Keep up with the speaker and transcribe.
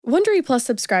Wondery Plus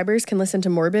subscribers can listen to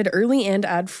Morbid early and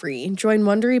ad-free. Join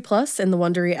Wondery Plus in the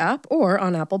Wondery app or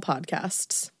on Apple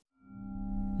Podcasts.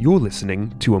 You're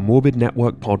listening to a Morbid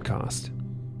Network podcast.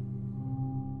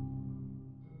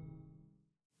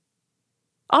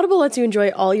 Audible lets you enjoy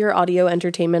all your audio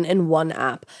entertainment in one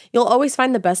app. You'll always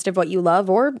find the best of what you love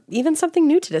or even something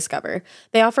new to discover.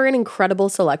 They offer an incredible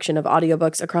selection of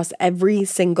audiobooks across every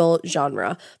single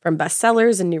genre, from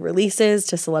bestsellers and new releases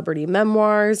to celebrity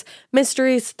memoirs,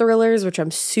 mysteries, thrillers, which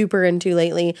I'm super into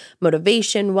lately,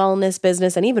 motivation, wellness,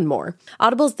 business, and even more.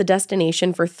 Audible's the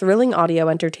destination for thrilling audio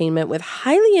entertainment with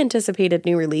highly anticipated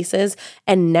new releases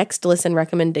and next listen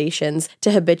recommendations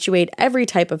to habituate every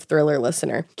type of thriller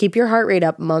listener. Keep your heart rate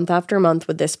up month after month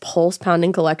with this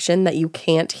pulse-pounding collection that you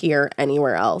can't hear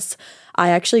anywhere else. I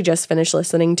actually just finished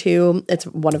listening to, it's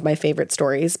one of my favorite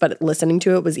stories, but listening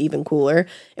to it was even cooler.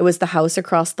 It was The House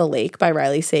Across the Lake by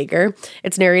Riley Sager.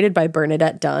 It's narrated by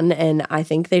Bernadette Dunn, and I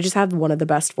think they just have one of the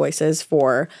best voices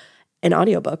for an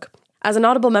audiobook. As an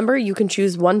Audible member, you can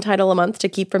choose one title a month to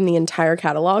keep from the entire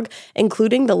catalog,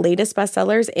 including the latest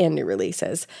bestsellers and new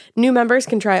releases. New members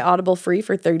can try Audible free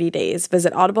for 30 days.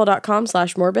 Visit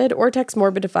audible.com/morbid or text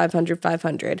morbid to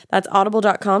 500-500. That's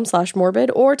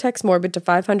audible.com/morbid or text morbid to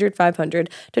 500-500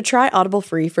 to try Audible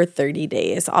free for 30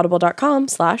 days.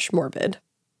 Audible.com/morbid.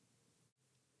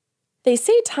 They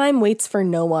say time waits for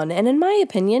no one, and in my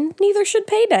opinion, neither should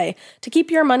payday. To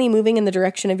keep your money moving in the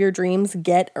direction of your dreams,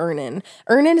 get Earnin.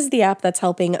 Earnin is the app that's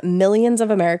helping millions of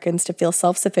Americans to feel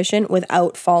self-sufficient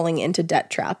without falling into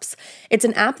debt traps. It's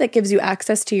an app that gives you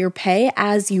access to your pay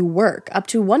as you work, up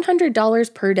to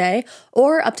 $100 per day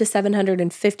or up to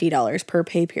 $750 per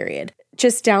pay period.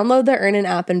 Just download the Earnin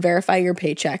app and verify your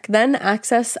paycheck. Then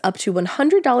access up to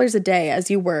 $100 a day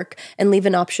as you work and leave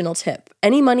an optional tip.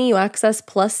 Any money you access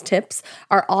plus tips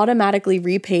are automatically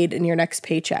repaid in your next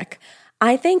paycheck.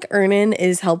 I think Earnin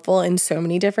is helpful in so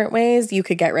many different ways. You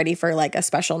could get ready for like a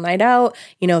special night out,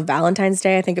 Valentine's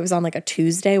Day. I think it was on like a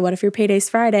Tuesday. What if your payday's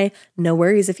Friday? No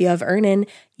worries. If you have Earnin,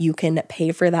 you can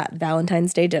pay for that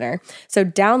Valentine's Day dinner. So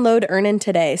download Earnin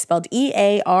today, spelled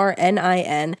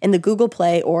EARNIN, in the Google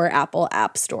Play or Apple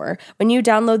App Store. When you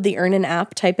download the Earnin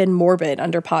app, type in Morbid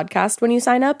under podcast when you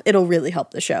sign up. It'll really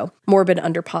help the show. Morbid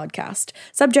under podcast.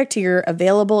 Subject to your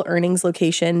available earnings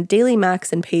location, daily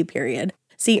max, and pay period.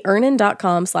 See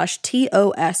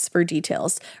earnin.com/TOS for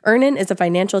details. Earnin is a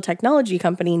financial technology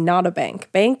company, not a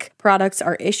bank. Bank products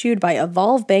are issued by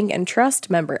Evolve Bank and Trust,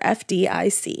 member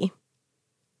FDIC.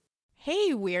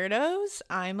 Hey, weirdos.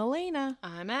 I'm Elena.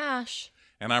 I'm Ash.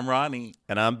 And I'm Ronnie.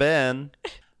 And I'm Ben.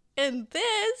 And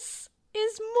this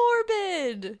is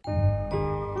Morbid.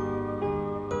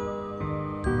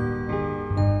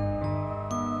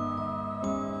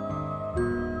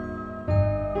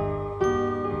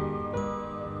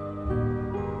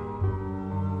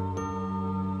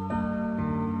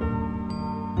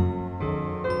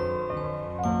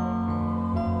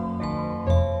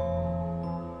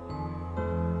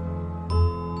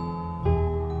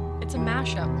 It's a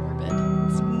mashup,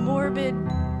 Morbid. It's Morbid.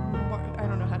 I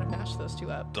don't know how to mash those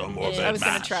two up. The Morbid I was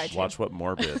going to mash. try to. Watch what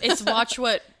Morbid. It's watch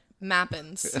what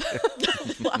mappins.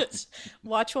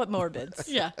 Watch what Morbids.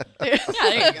 Yeah. Yeah,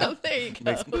 there you go. There you go.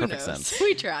 Makes Who perfect knows? sense.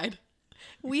 We tried.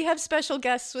 We have special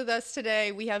guests with us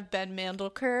today. We have Ben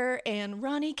Mandelker and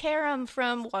Ronnie Karam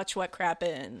from Watch What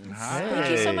Crappens. Hi. Thank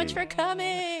you so much for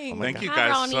coming. Thank you Hi,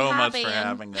 guys Ronnie. so Hi, much Ben. for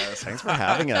having us. Thanks for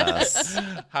having us.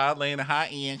 Hi, Lena. Hi,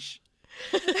 Ash.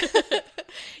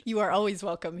 You are always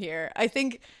welcome here. I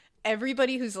think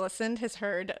everybody who's listened has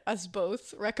heard us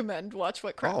both recommend Watch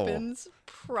What Crappens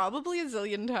probably a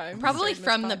zillion times. Probably during this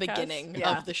from the podcast. beginning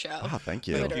Yeah. of the show. Oh, thank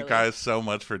you. Thank Literally. you guys so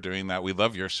much for doing that. We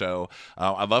love your show.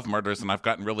 I love murders, and I've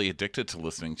gotten really addicted to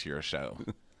listening to your show.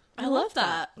 I love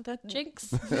that. That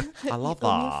Jinx. I love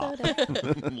that.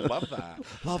 Love that.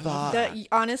 Love that.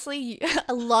 Honestly,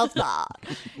 I love that.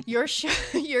 Your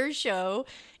show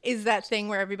is that thing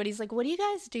where everybody's like, what do you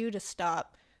guys do to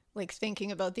stop like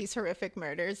thinking about these horrific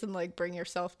murders and like bring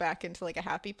yourself back into like a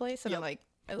happy place? And I'm like,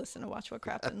 I listen to Watch What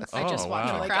Crappens. I just Oh,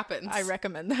 watch wow. what crappens. I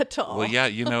recommend that to all. Well, yeah,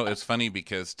 it's funny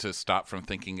because to stop from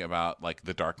thinking about like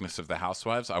the darkness of the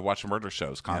housewives, I watch murder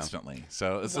shows constantly.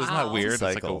 So this isn't that Wow. weird? It's a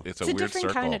It's like cycle. it's it's a a weird different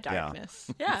circle. kind of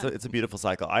darkness. Yeah. It's a beautiful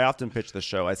cycle. I often pitch the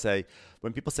show. I say,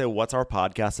 when people say, what's our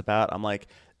podcast about? I'm like,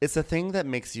 it's a thing that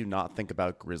makes you not think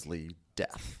about grisly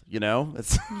death.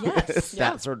 It's, Yes. it's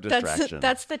Yeah. that sort of distraction.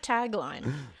 That's the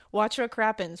tagline. Watch What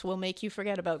Crappens will make you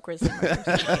forget about grisly murders.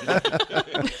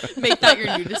 Make that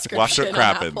your new description. Watch what on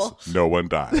crappens. Apple. No one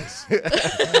dies.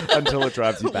 Until it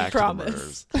drives you back to the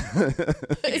promise. murders.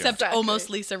 Except Exactly. almost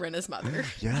Lisa Rinna's mother.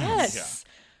 Yes. Yes.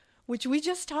 which we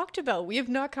just talked about. We have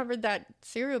not covered that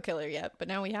serial killer yet, but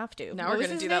now we have to. Now What we're was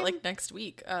gonna his do that name? like next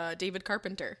week. David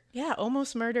Carpenter. Yeah,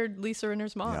 almost murdered Lisa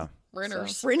Rinner's mom. Yeah.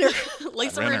 Rinners. Rinner.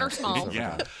 Lisa Renner. Rinner Small.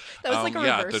 Yeah. That was like a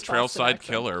yeah, reverse the Boston trailside accent.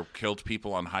 killer killed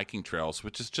people on hiking trails,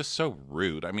 which is just so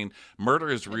rude. I mean, murder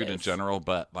is rude in is. general,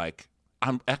 but like,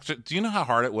 I'm extra. Do you know how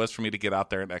hard it was for me to get out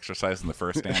there and exercise in the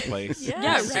first damn place?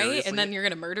 Yeah, right? Seriously. And then you're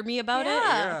gonna murder me about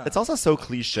Yeah. It's also so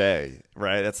cliche,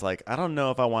 right? It's like, I don't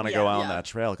know if I want to go out on Yeah. that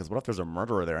trail because what if there's a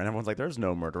murderer there? And everyone's like, there's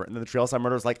no murderer. And then the trailside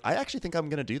murderer is like, I actually think I'm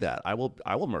going to do that. I will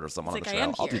murder someone on It's the like, I trail.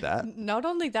 am I'll do here. that. Not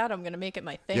only that, I'm going to make it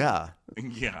my thing. Yeah.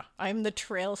 Yeah, I'm the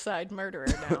trailside murderer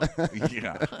now.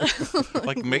 yeah.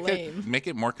 Like Lame. make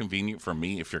it more convenient for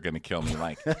me if you're going to kill me,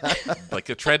 like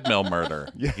a treadmill murder,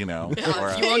 you know. it.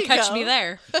 Or You won't you catch go. me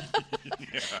there.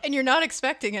 And you're not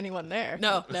expecting anyone there.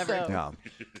 No, never. So Yeah.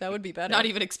 that would be better. Not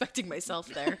even expecting myself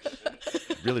there.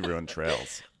 Really ruined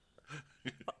trails.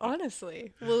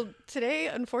 Honestly. Well, today,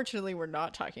 unfortunately, we're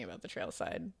not talking about the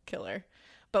trailside killer,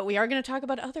 but we are going to talk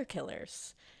about other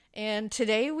killers. And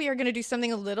today we are going to do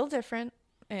something a little different.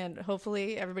 And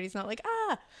hopefully everybody's not like,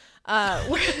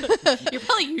 You're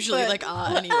probably usually But- like,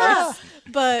 anyways.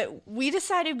 but we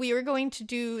decided we were going to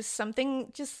do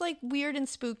something just like weird and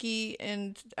spooky.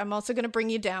 And I'm also going to bring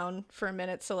you down for a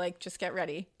minute. So like, just get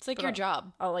ready. It's like But your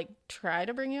job. I'll like try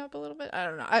to bring you up a little bit. I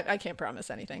don't know. I can't promise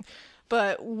anything.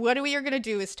 But what we are going to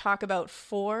do is talk about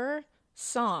 4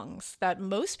 songs that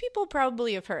most people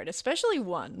probably have heard, especially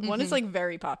one. One is like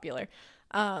very popular.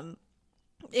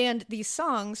 And these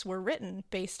songs were written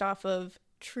based off of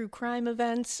true crime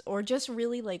events or just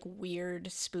really like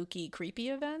weird, spooky, creepy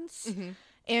events.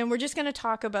 And we're just going to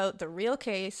talk about the real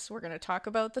case. We're going to talk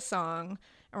about the song.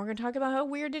 And we're going to talk about how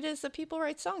weird it is that people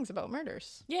write songs about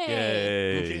murders. Yay.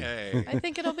 Yay. Yay. I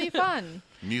think it'll be fun.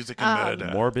 Music and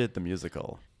murder. Morbid the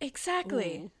musical.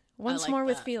 Exactly. Ooh, Once like more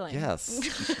with that. feeling. Yes.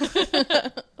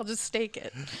 I'll just stake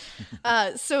it.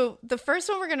 So the first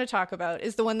one we're going to talk about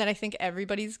is the one that I think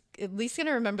everybody's at least going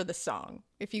to remember the song.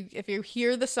 If you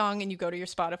hear the song and you go to your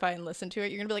Spotify and listen to it,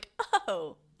 you're going to be like,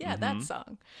 oh, yeah, that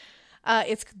song.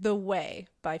 It's The Way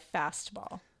by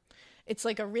Fastball. It's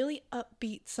like a really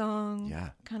upbeat song.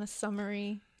 Yeah. Kind of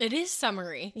summery. It is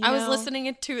summery. You I was know?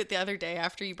 listening to it the other day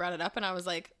after you brought it up, and I was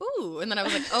like, ooh. And then I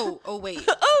was like, oh, wait.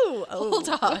 Oh, Hold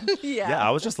on. Yeah, I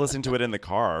was just listening to it in the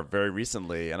car very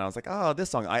recently, and I was like, oh,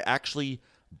 this song. I actually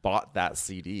bought that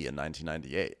CD in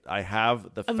 1998. I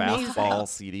have the Amazing. Fastball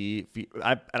CD,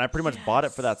 and I pretty much bought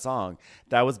it for that song.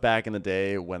 That was back in the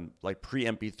day when, like,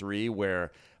 pre-MP3,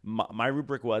 where my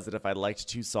rubric was that if I liked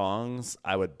 2 songs,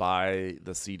 I would buy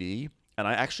the CD. And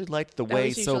I actually liked The Way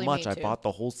was so usually much, me I too. bought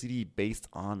the whole CD based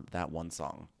on that one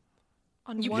song.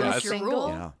 On You one broke your single. rule.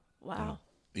 Yeah. Wow.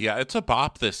 Yeah, it's a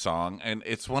bop, this song. And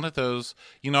it's one of those,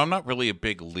 I'm not really a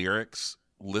big lyrics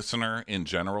listener in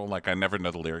general. Like, I never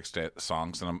know the lyrics to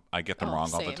songs, and I get them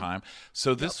wrong all the same. time.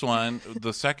 So this one,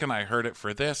 the second I heard it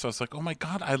for this, I was like, oh my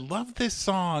God, I love this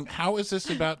song. How is this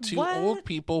about 2 What? old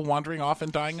people wandering off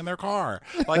and dying in their car?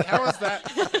 Like, how is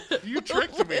that? You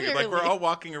tricked me. Like, we're Literally. all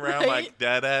walking around Right? like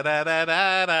da da da da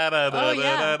da da da Oh,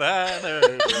 yeah.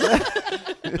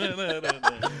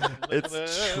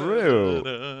 It's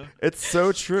true. It's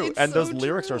so true. It's And those so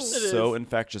lyrics are true. so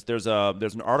infectious. There's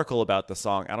an article about the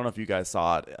song. I don't know if you guys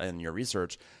saw it in your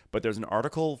research, but there's an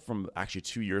article from actually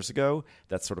 2 years ago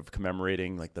that's sort of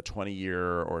commemorating like the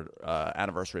 20-year or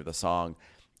anniversary of the song.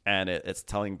 And it's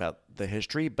telling about the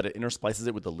history, but it intersplices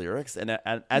it with the lyrics. And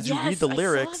as you read Yes, the I saw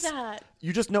lyrics, that.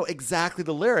 you just know exactly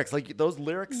the lyrics. Like those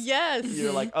lyrics, Yes.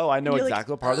 you're like, oh, I know You're like,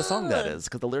 exactly what part of the song that is,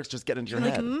 because the lyrics just get into your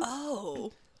head.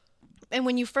 Oh. And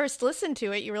when you first listened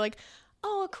to it, you were like,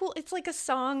 oh, cool. It's like a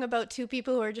song about 2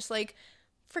 people who are just like,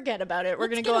 forget about it. We're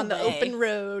going to go get on the away. open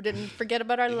road and forget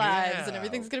about our lives and Yeah.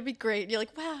 everything's going to be great. And you're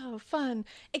like, wow, fun.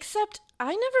 Except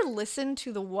I never listened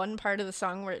to the one part of the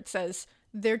song where it says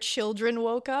their children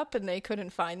woke up and they couldn't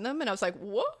find them. And I was like,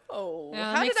 whoa,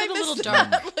 Yeah, it how did makes I it a miss little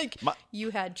that? dark. Like, you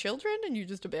had children and you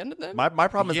just abandoned them? My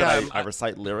problem is Yeah, that I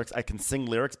recite lyrics. I can sing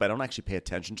lyrics, but I don't actually pay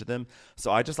attention to them.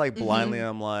 So I just like Mm-hmm. blindly,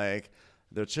 I'm like,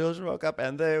 the children woke up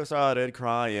and they started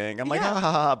crying. I'm like, Yeah. ha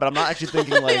ha ha. But I'm not actually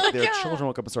thinking like like, their yeah. children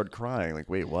woke up and started crying. Like,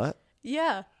 wait, what?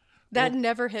 Yeah. That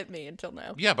never hit me until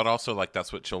now. Yeah, but also like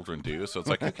that's what children do. So it's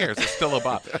like, who cares? It's still a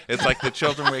bop. It's like the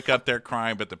children wake up, they're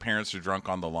crying, but the parents are drunk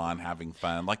on the lawn having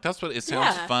fun. Like that's what it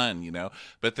sounds Yeah. fun,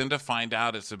 But then to find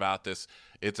out it's about this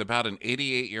It's about an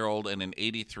 88-year-old and an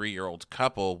 83-year-old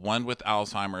couple, one with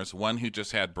Alzheimer's, one who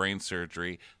just had brain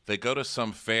surgery. They go to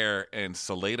some fair in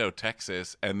Salado,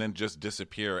 Texas, and then just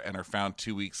disappear and are found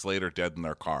 2 weeks later dead in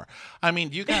their car. I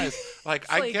mean, you guys, like,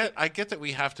 I get that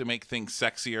we have to make things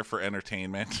sexier for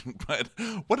entertainment, but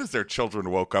what if their children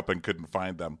woke up and couldn't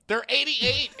find them? They're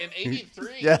 88 and 83.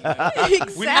 Yeah.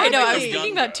 Exactly. I know. I was Younger.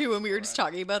 thinking that too when we were just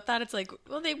talking about that. It's like,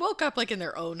 well, they woke up like in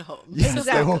their own homes.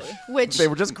 Exactly. Which They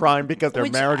were just crying because their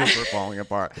marriages were falling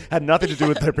apart. Had nothing to do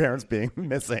with their parents being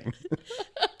missing.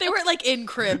 They were like in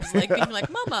cribs, like being like,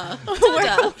 "Mama, where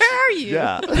Dada." are you?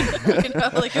 Yeah. You know,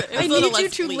 like, it was I a little need you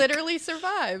less to bleak. literally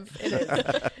survive. It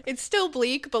is. It's still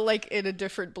bleak, but like in a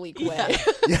different bleak way.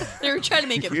 They were trying to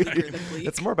make it bleaker than bleak.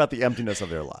 It's more about the emptiness of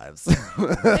their lives.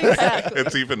 Exactly.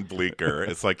 It's even bleaker.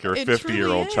 It's like your It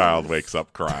 50-year-old truly child is. wakes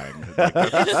up crying. Like,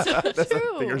 That's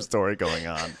True. a bigger story going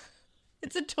on.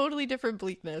 It's a totally different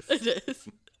bleakness. It is.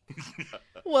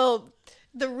 Well,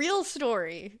 the real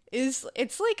story is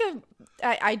it's like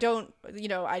I don't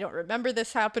remember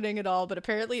this happening at all, but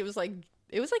apparently it was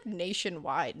like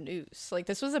nationwide news. Like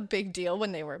this was a big deal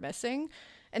when they were missing.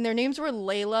 And their names were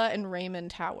Layla and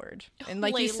Raymond Howard. And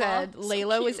like you Layla. said, So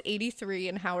Layla was cute. 83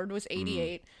 and Howard was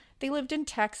 88. They lived in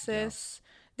Texas.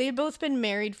 They had both been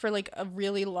married for like a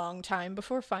really long time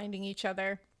before finding each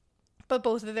other. But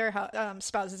both of their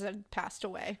spouses had passed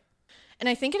away. And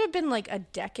I think it had been like a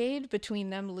decade between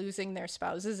them losing their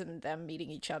spouses and them meeting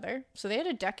each other. So they had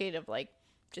a decade of like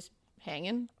just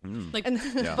hanging Like And-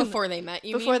 before they met,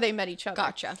 you before mean? they met each other.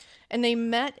 Gotcha. And they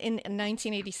met in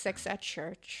 1986 at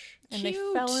church. And they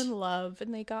Cute. fell in love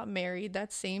and they got married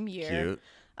that same year.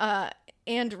 Cute.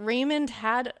 And Raymond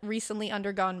had recently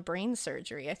undergone brain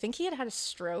surgery. I think he had had a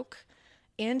stroke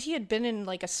and he had been in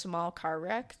like a small car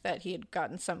wreck that he had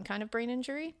gotten some kind of brain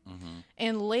injury.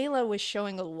 And Layla was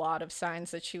showing a lot of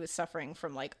signs that she was suffering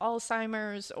from like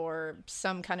Alzheimer's or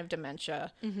some kind of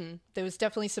dementia. There was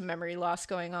definitely some memory loss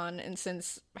going on. And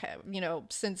since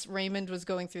Raymond was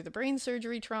going through the brain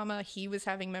surgery trauma, he was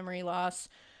having memory loss.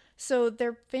 So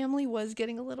their family was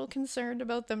getting a little concerned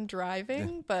about them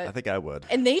driving, but I think I would.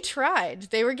 and they tried.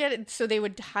 They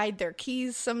would hide their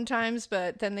keys sometimes,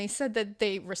 but then they said that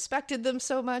they respected them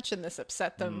so much and this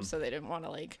upset them, so they didn't want to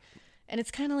like. And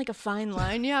it's kind of like a fine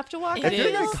line you have to walk. I feel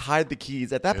is. like hide the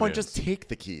keys. At that point, is. just take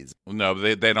the keys. no,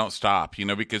 they don't stop,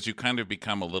 because you kind of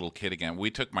become a little kid again.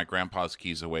 We took my grandpa's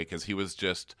keys away because he was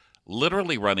just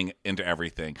literally running into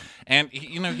everything. And,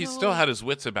 he still had his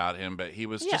wits about him, but he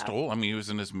was just Yeah. old. I mean, he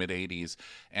was in his mid-80s.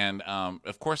 And,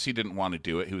 of course, he didn't want to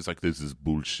do it. He was like, this is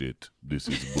bullshit. This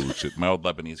is bullshit. My old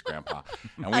Lebanese grandpa.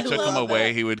 And we took him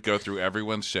away. He would go through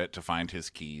everyone's shit to find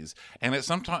his keys. And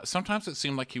sometimes it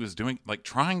seemed like he was doing, like,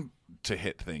 trying to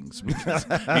hit things. Because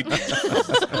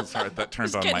I'm sorry, that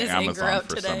turned on getting my his anger Amazon out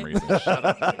for today. some reason. Shut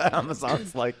up.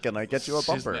 Amazon's like, can I get you a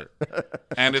bumper?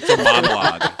 And it's a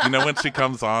monologue. When she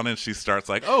comes on and she starts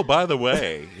like, oh, by the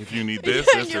way, if you need this,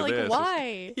 And this, you're or like, this.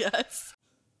 why? Yes.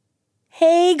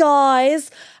 Hey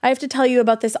guys, I have to tell you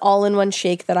about this all-in-one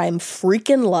shake that I'm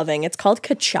freaking loving. It's called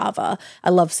Kachava. I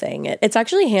love saying it. It's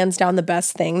actually hands down the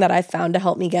best thing that I've found to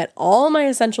help me get all my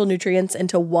essential nutrients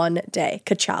into one day.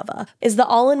 Kachava is the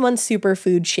all-in-one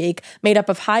superfood shake made up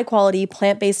of high-quality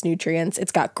plant-based nutrients.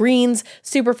 It's got greens,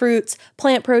 superfruits,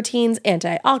 plant proteins,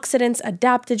 antioxidants,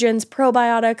 adaptogens,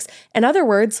 probiotics, in other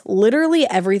words, literally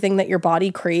everything that your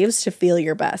body craves to feel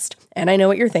your best. And I know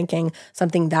what you're thinking.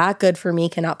 Something that good for me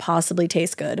cannot possibly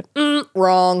taste good.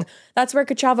 Wrong. That's where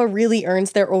Kachava really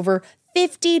earns their over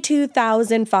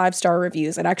 52,000 5-star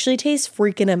reviews. It actually tastes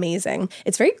freaking amazing.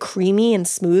 It's very creamy and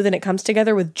smooth, and it comes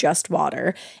together with just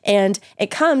water. And it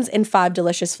comes in 5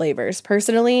 delicious flavors.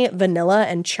 Personally, vanilla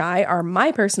and chai are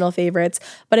my personal favorites,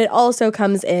 but it also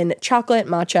comes in chocolate,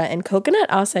 matcha, and coconut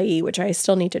acai, which I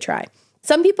still need to try.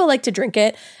 Some people like to drink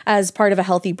it as part of a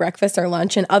healthy breakfast or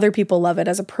lunch, and other people love it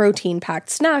as a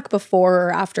protein-packed snack before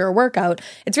or after a workout.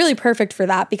 It's really perfect for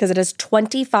that because it has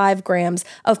 25 grams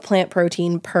of plant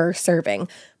protein per serving.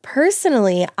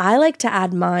 Personally, I like to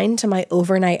add mine to my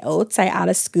overnight oats. I add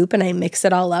a scoop and I mix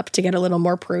it all up to get a little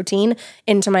more protein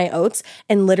into my oats.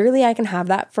 And literally I can have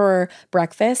that for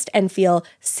breakfast and feel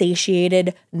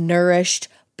satiated, nourished,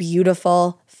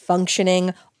 beautiful,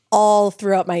 functioning, all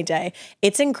throughout my day.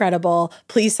 It's incredible.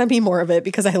 Please send me more of it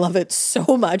because I love it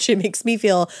so much. It makes me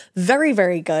feel very,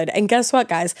 very good. And guess what,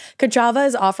 guys? Kachava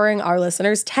is offering our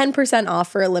listeners 10% off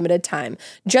for a limited time.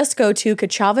 Just go to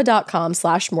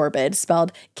kachava.com/morbid,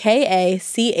 spelled Kachava,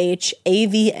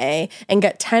 and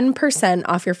get 10%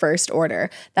 off your first order.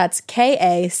 That's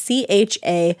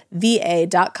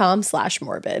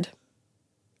Kachava.com/morbid.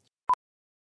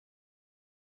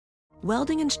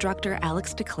 Welding instructor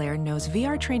Alex DeClaire knows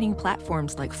VR training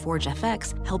platforms like Forge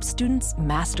FX help students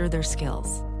master their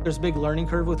skills. There's a big learning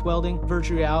curve with welding.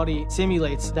 Virtual reality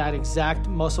simulates that exact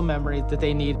muscle memory that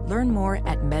they need. Learn more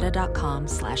at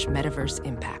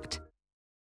meta.com/metaverseimpact.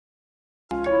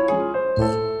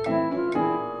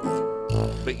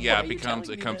 But yeah, it becomes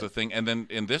a thing. And then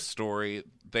in this story,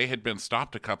 they had been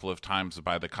stopped a couple of times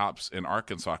by the cops in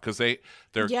Arkansas because their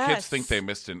kids think they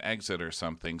missed an exit or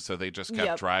something, so they just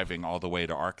kept driving all the way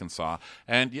to Arkansas.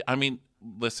 And I mean,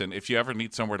 listen, if you ever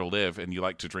need somewhere to live and you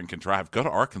like to drink and drive, go to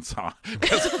Arkansas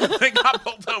because they got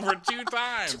pulled over 2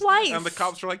 times, twice, and the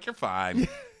cops were like, "You're fine,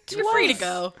 you're free to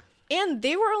go." And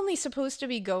they were only supposed to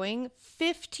be going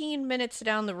 15 minutes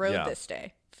down the road this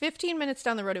day. 15 minutes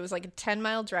down the road. It was like a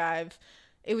 10-mile drive.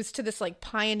 It was to this like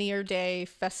Pioneer Day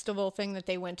festival thing that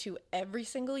they went to every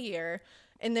single year.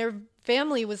 And their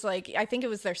family was like, I think it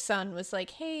was their son was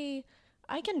like, hey,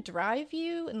 I can drive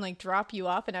you and like drop you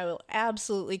off and I will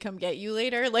absolutely come get you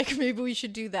later. Like maybe we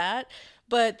should do that.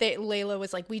 But Layla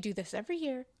was like, we do this every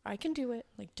year. I can do it.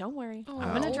 Like, don't worry.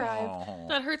 I'm going to drive.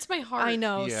 That hurts my heart. I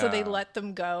know. Yeah. So they let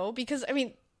them go because, I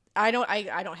mean, I don't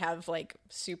have like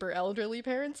super elderly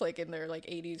parents like in their like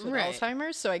 80s with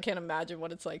Alzheimer's, so I can't imagine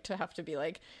what it's like to have to be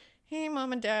like, hey,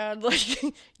 mom and dad, like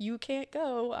you can't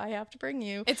go, I have to bring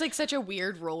you. It's like such a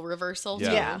weird role reversal.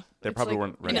 Yeah. They probably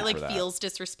weren't ready and it like for that. feels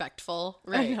disrespectful.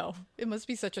 I know. It must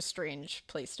be such a strange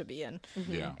place to be in.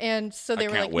 Yeah. And so they I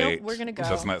were can't like, wait. nope, we're gonna go.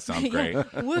 Doesn't that sound great? To be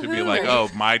Woohoo. like, oh,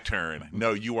 my turn.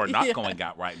 No, you are not going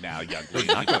out right now, young lady.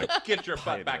 You gotta get your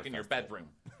butt back in your bedroom.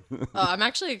 Oh, I'm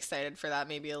actually excited for that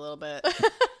maybe a little bit.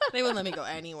 They wouldn't let me go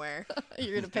anywhere.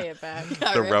 You're gonna pay it back.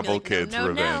 Yeah, The right? rebel Like, kids' no,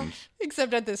 revenge.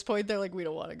 Except at this point, they're like, we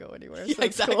don't want to go anywhere. So Yeah,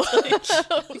 it's cool.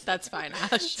 exactly. That's fine,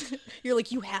 Ash. You're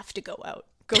like, you have to go out.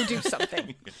 Go do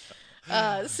something.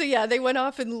 So yeah, they went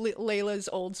off in Layla's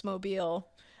Oldsmobile.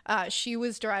 She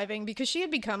was driving because she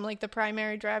had become like the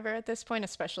primary driver at this point,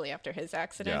 especially after his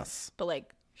accident. Yes. But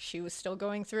like she was still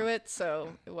going through it, so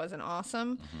it wasn't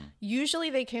awesome. Usually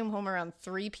they came home around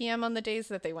 3 p.m. on the days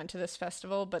that they went to this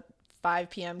festival, but 5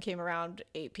 p.m. came around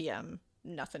 8 p.m.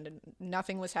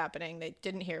 Nothing was happening. They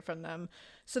didn't hear from them.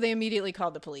 So they immediately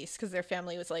called the police because their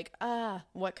family was like,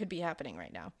 what could be happening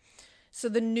right now? So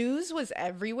the news was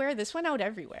everywhere. This went out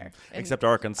everywhere. And Except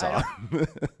Arkansas.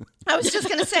 I was just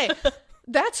going to say,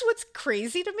 that's what's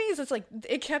crazy to me is it's like,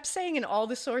 it kept saying in all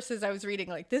the sources I was reading,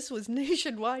 like, this was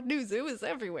nationwide news. It was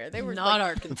everywhere. They were Not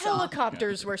like, Arkansas.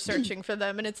 helicopters were searching for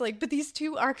them. And it's like, but these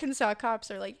 2 Arkansas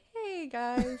cops are like, hey,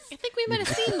 guys. I think we might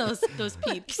have seen those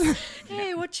peeps.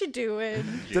 Hey, what you doing?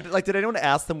 Did anyone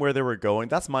ask them where they were going?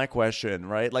 That's my question,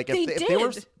 right? Like if they were,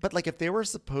 did. but like if they were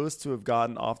supposed to have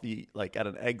gotten off the like at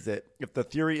an exit, if the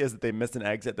theory is that they missed an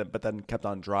exit, but then kept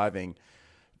on driving,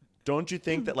 don't you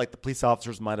think that like the police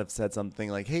officers might have said something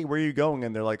like, "Hey, where are you going?"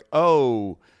 And they're like,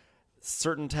 "Oh,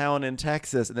 certain town in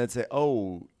Texas," and they'd say,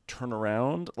 "Oh, turn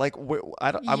around." Like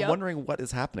I'm Yep. wondering what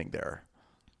is happening there.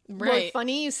 Well, Right.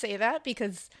 funny you say that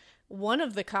because one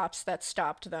of the cops that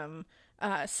stopped them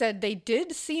said they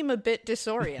did seem a bit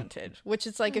disoriented, which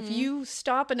is like if you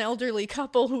stop an elderly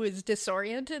couple who is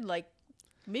disoriented, like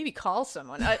maybe call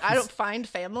someone. I don't find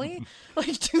family. Like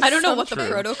I don't know what the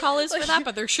something. protocol is for that,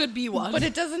 but there should be one. But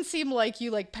it doesn't seem like you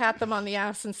like pat them on the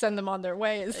ass and send them on their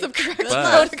way. Is the correct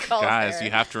But protocol guys, there.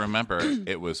 you have to remember,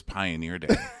 it was Pioneer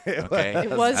Day. Okay,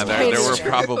 It was and there were Pioneer.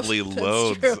 probably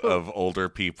loads true. of older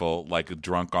people like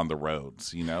drunk on the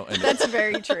roads. You know, and That's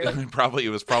very true. it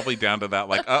was probably down to that.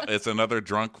 Like, oh, it's another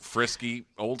drunk, frisky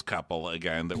old couple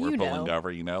again that we're You pulling know.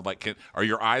 over. You know, like, are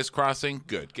your eyes crossing?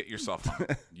 Good, get yourself home.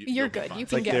 You're You'll be good. fine. You It's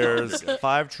can like get there's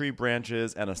 5 tree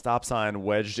branches and a stop sign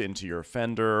wedged into your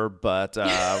fender, but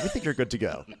we think you're good to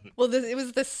go. Well, it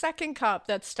was the second cop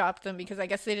that stopped them because I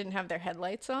guess they didn't have their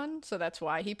headlights on, so that's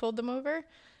why he pulled them over.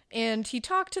 And he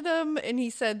talked to them, and he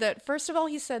said that, first of all,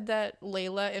 he said that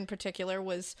Layla in particular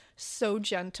was so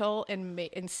gentle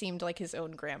and seemed like his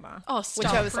own grandma. Oh,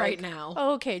 stop right now.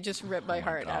 Oh, okay, just rip my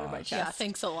heart out of my chest. Yeah,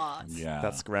 thanks a lot. Yeah,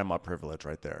 That's grandma privilege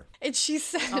right there. And she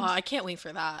said, Oh, I can't wait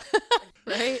for that.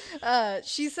 Right?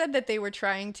 she said that they were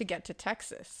trying to get to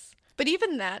Texas. But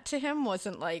even that to him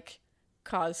wasn't like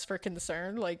cause for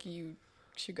concern. Like, you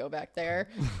should go back there.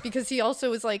 Because he also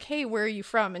was like, hey, where are you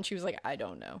from? And she was like, I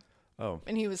don't know. Oh,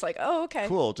 And he was like, oh, okay.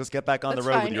 cool. Just get back on That's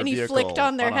the road fine. with your And he vehicle. flicked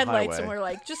on their a headlights and highway. we're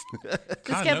like, just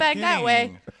God, get no back that way.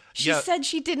 kidding. She Yeah. said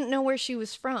she didn't know where she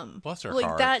was from. Bless her like,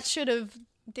 heart. that should have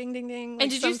ding, ding, ding. Like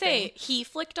And did you say something. he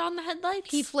flicked on the headlights?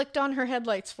 He flicked on her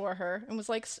headlights for her and was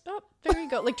like, oh, there you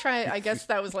go. Like, I guess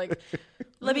that was like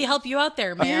Let me help you out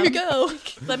there, man. Here you go.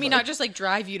 Let me not just like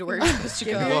drive you to where you're supposed to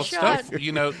go. Give you a Well, shot. stuff,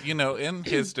 in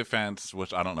his defense,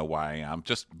 which I don't know why I am,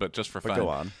 just for fun. go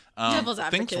on. Devil's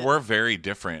Things advocate. were very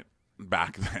different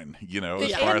back then, as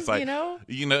Yeah. far as like,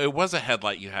 You know? it was a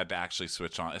headlight you had to actually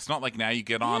switch on. It's not like now you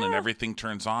get on and everything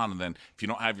turns on, and then if you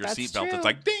don't have your That's seatbelt, true. it's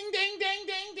like ding, ding, ding,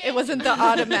 ding, ding. It wasn't the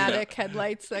automatic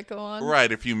headlights that go on.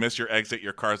 Right. If you miss your exit,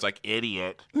 your car's like,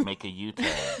 idiot, make a U-turn.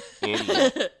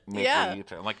 Idiot, make Yeah. a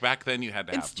U-turn. Like back then you had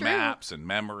to have It's true. maps and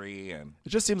memory and It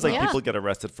just seems like Yeah. people get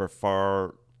arrested for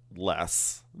far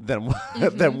less than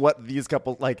than what these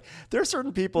couples like. There are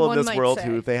certain people One in this might world say.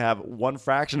 who, if they have one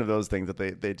fraction of those things that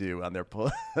they do on their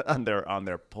on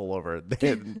their pullover,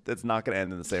 it's not going to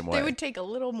end in the same way. They would take a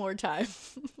little more time.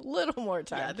 little more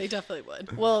time. Yeah, they definitely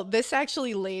would. Well, this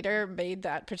actually later made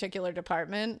that particular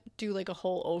department do like a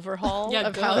whole overhaul Yeah,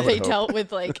 of how good. they dealt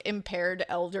with like impaired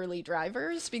elderly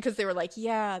drivers, because they were like,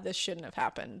 yeah, this shouldn't have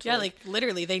happened. Yeah, like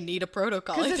literally, they need a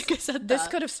protocol. I this, think I said this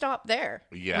that. could have stopped there.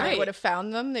 Yeah. They Right. would have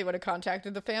found them. They would have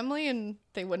contacted the family, and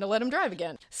they wouldn't have let them drive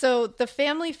again. So the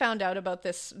family found out about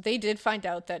this. They did find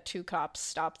out that 2 cops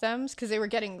stopped them because they were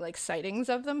getting like sightings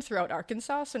of them throughout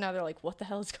Arkansas. So now they're like, what the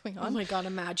hell is going on? Oh my god!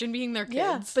 Imagine being their kids.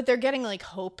 Yeah, but they're getting like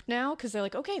hope now because they're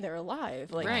like, okay, they're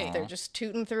alive. Like Right. they're just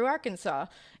tooting through Arkansas.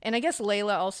 And I guess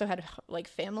Layla also had like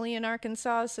family in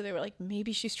Arkansas, so they were like,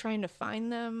 maybe she's trying to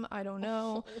find them. I don't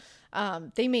know.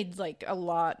 They made like a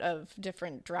lot of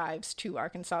different drives to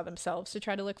Arkansas themselves to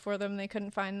try to look for them. They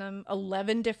couldn't find them.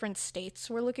 11 different states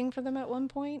were looking for them at one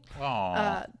point.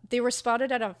 They were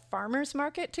spotted at a farmer's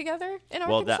market together in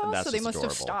Well, Arkansas, that's so they just must have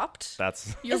adorable. stopped.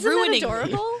 That's You're Isn't ruining that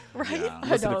me. adorable, right? I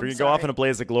listen. know, If you I'm go off in sorry. a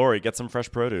blaze of glory, get some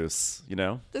fresh produce.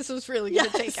 This was really going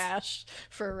to Yes. take Ash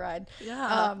for a ride.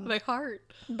 Yeah, my heart.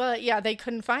 But yeah, they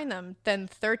couldn't find them. Then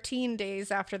 13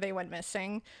 days after they went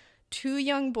missing, 2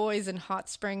 young boys in Hot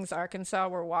Springs, Arkansas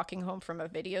were walking home from a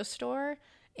video store,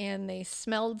 and they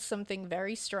smelled something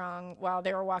very strong while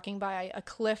they were walking by a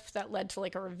cliff that led to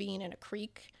like a ravine and a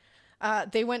creek.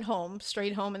 They went home,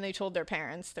 straight home, and they told their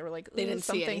parents. They were like, They didn't see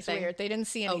something's anything. weird. They didn't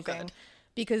see Oh, anything. good.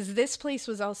 Because this place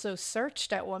was also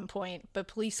searched at one point, but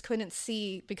police couldn't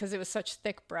see because it was such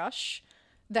thick brush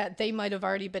that they might have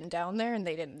already been down there and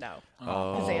they didn't know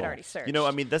because they had already searched. You know,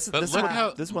 I mean, this But is look one,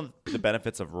 how- this is one of the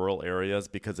benefits of rural areas,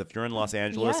 because if you're in Los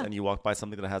Angeles Yeah. and you walk by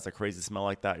something that has a crazy smell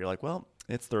like that, you're like, well,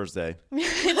 it's Thursday.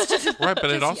 Right,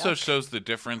 but it also yuck. shows the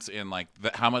difference in like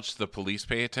how much the police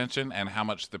pay attention and how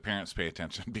much the parents pay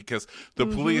attention, because the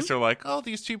Mm-hmm. police are like, oh,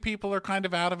 these 2 people are kind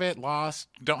of out of it, lost,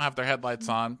 don't have their headlights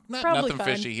on, Probably nothing fine.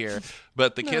 fishy here.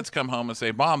 But the kids come home and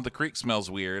say, Mom, the creek smells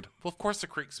weird. Well, of course the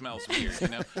creek smells weird,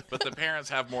 But the parents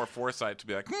have more foresight to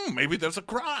be like, maybe there's a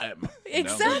crime.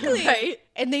 Exactly. Right.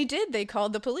 And they did. They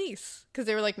called the police because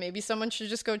they were like, maybe someone should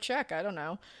just go check. I don't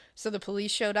know. So the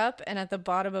police showed up, and at the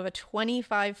bottom of a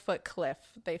 25-foot cliff,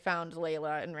 they found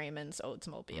Layla and Raymond's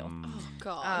Oldsmobile. Oh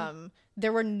god.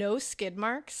 There were no skid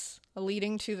marks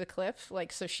leading to the cliff.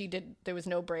 Like, so there was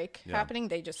no break happening.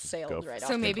 They just sailed right off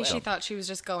So the maybe cliff. she thought she was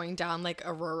just going down like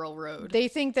a rural road. They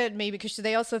think that maybe because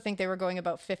they also think they were going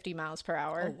about 50 miles per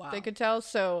hour. Oh, wow. They could tell.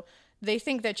 So they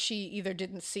think that she either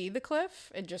didn't see the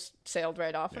cliff and just sailed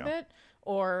right off of it,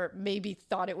 or maybe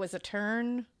thought it was a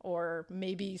turn, or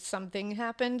maybe something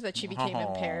happened that she became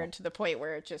impaired to the point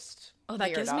where it just Oh, that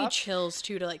veered gives me off. chills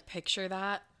too to like picture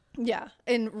that. Yeah,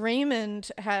 and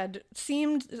Raymond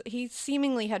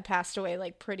seemingly had passed away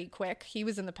like pretty quick. He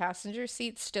was in the passenger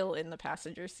seat, still in the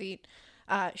passenger seat.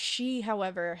 She,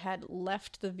 however, had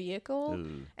left the vehicle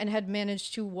and had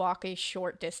managed to walk a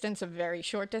very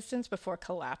short distance before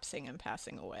collapsing and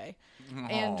passing away.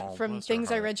 And from bless her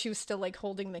things I heart. read, she was still like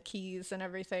holding the keys and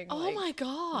everything. Oh like, my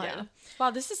god. yeah.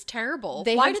 Wow, this is terrible.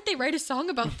 They Why had- did they write a song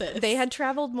about this? They had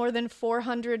traveled more than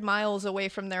 400 miles away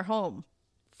from their home.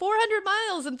 400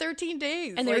 miles in 13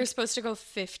 days. and they like, were supposed to go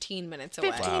 15 minutes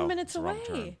away. 15 minutes it's a wrong away.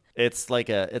 turn.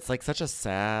 It's like such a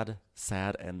sad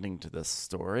ending to this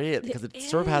story, because it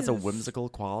sort of has a is. whimsical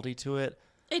quality to it.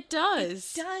 It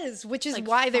does. Does, which is Like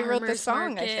why they wrote the farmer's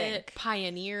song, I market, think.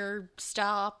 Pioneer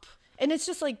stop. And it's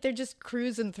just like they're just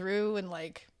cruising through and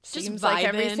like Just seems like vibing.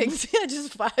 everything's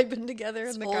just vibing together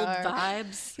in the Old car.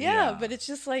 vibes. Yeah, but it's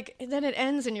just like, and then it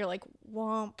ends and you're like,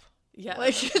 womp. Yeah.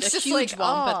 Like, it's a just huge like,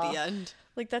 bump aw. at the end.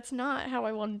 Like, that's not how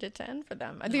I wanted it to end for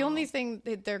them. The only thing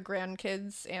that their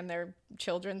grandkids and their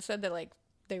children said that, like,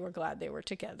 they were glad they were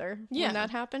together Yeah. when that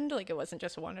happened. Like, it wasn't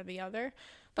just one or the other.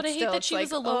 But I hate still, that it's she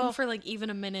was like, alone oh, for like even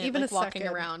a minute, even like a walking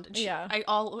second. around. And Yeah.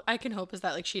 I can hope is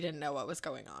that like she didn't know what was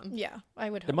going on. Yeah, I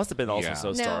would It hope. must have been also Yeah. so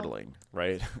No. starting,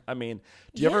 right? I mean,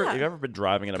 have you ever been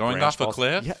driving in a Going branch off a falls-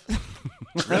 cliff? Yeah.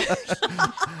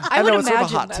 I know would it's sort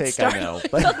of a imagine hot that take, started. I know,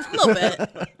 but A little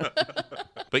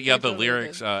bit. But yeah, They're the totally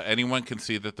lyrics, good. anyone can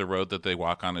see that the road that they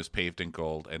walk on is paved in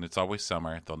gold, and it's always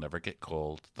summer. They'll never get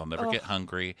cold. They'll never get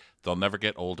hungry. They'll never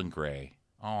get old and gray.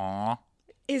 Aww.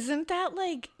 Isn't that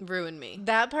like Ruin me.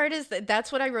 that part is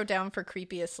that's what I wrote down for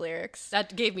creepiest lyrics.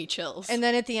 That gave me chills. And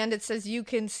then at the end it says you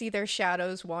can see their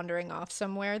shadows wandering off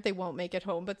somewhere. They won't make it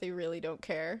home, but they really don't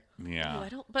care. Yeah. I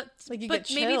don't. But Like, you but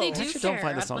get maybe they chills. do I actually care. don't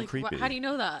find the song Like, creepy. how do you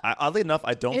know that? Oddly enough,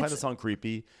 I don't find the It's- song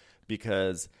creepy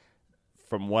because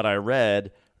from what I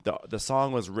read, the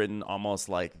song was written almost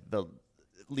like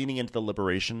leaning into the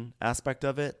liberation aspect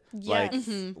of it. Like,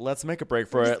 Yes. let's make a break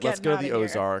for Just it. Let's getting go to the outta here.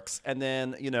 Ozarks. And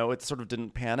then, it sort of didn't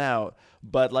pan out.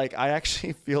 But like, I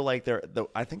actually feel like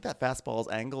I think that Fastball's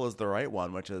angle is the right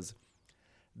one, which is,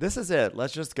 this is it.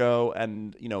 Let's just go.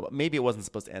 And, maybe it wasn't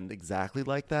supposed to end exactly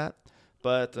like that.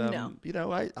 But, No.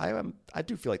 I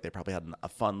do feel like they probably had a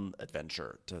fun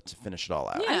adventure to finish it all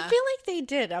out. Yeah. I feel like they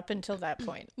did up until that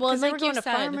point. Well, 'Cause and they like were going you to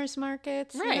said- farmers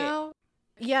markets, Right. you know?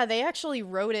 Yeah, they actually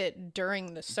wrote it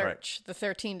during the search, the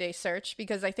 13-day search,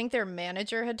 because I think their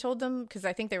manager had told them, because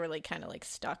I think they were like kind of like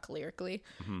stuck lyrically.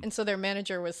 And so their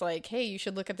manager was like, hey, you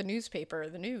should look at the newspaper,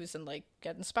 the news, and like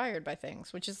get inspired by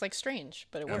things, which is like strange,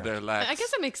 but it And worked. they're like, I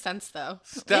guess it makes sense though.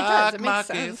 stock it makes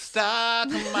market, sense. stock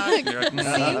market. You're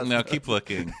like, no, keep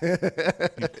looking.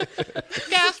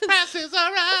 Gas prices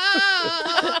are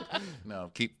up.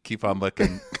 No, keep on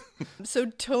looking. So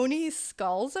Tony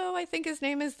Scalzo, I think his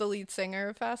name is, the lead singer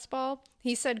of Fastball.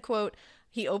 He said, quote,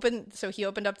 he opened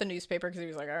up the newspaper because he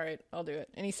was like, all right, I'll do it.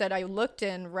 And he said, I looked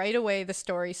in right away. The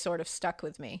story sort of stuck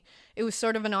with me. It was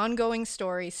sort of an ongoing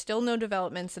story, still no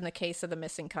developments in the case of the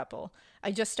missing couple.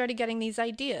 I just started getting these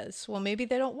ideas. Well, maybe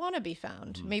they don't want to be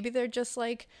found. Maybe they're just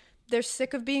like, they're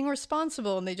sick of being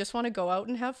responsible and they just want to go out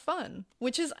and have fun,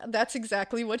 that's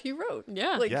exactly what he wrote.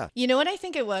 Yeah. Like, Yeah. you know what I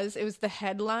think it was? It was the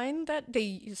headline that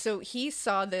so he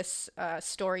saw this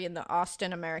story in the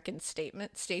Austin American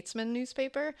Statesman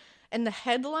newspaper, and the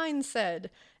headline said,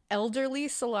 elderly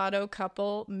Salado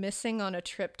couple missing on a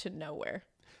trip to nowhere,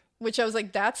 which I was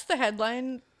like, that's the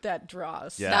headline that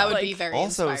draws. Yeah. That would Like, be very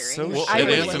also inspiring. so Well, I it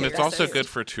would is, look and at it's also this. good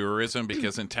for tourism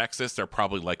because in Texas there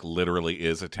probably like literally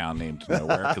is a town named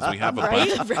nowhere because we have a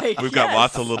Right, bunch. right, We've got yes.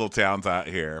 lots of little towns out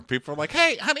here. People are like,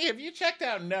 "Hey, honey, have you checked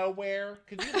out nowhere?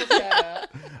 Could you look that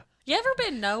up?" You ever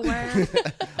been nowhere?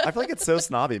 I feel like it's so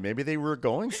snobby. Maybe they were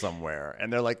going somewhere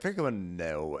and they're like, they're going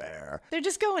nowhere. They're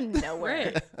just going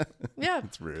nowhere. Right. Yeah.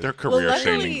 It's rude. They're career luckily,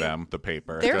 shaming them. The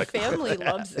paper. Their They're like, family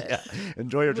loves it. Yeah.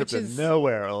 Enjoy your trip Which to is-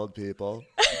 nowhere, old people.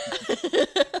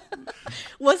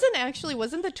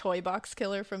 Wasn't the toy box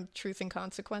killer from Truth and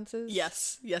Consequences?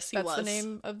 yes, he That's was. the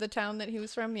name of the town that he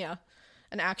was from. Yeah,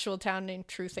 an actual town named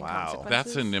Truth and Wow. Consequences.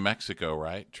 That's in New Mexico,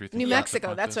 right? Truth and New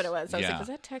Mexico. That's what it Consequences? was. I was Yeah. like, was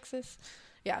that Texas?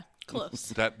 Yeah. Close.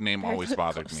 That name always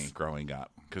bothered close. me growing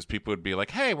up because people would be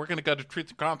like, "Hey, we're going to go to Truth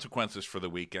and Consequences for the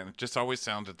weekend." It just always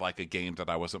sounded like a game that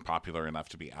I wasn't popular enough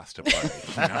to be asked to play.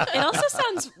 You know? It also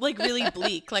sounds like really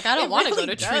bleak. Like I don't It want to really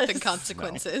go to Truth and does.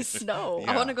 Consequences. No.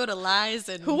 I want to go to Lies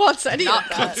and Who wants any not of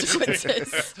that?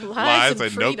 consequences. Lies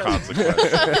and no freedom.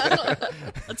 consequences.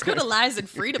 Let's go to Lies and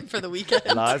Freedom for the weekend.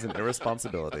 Lies and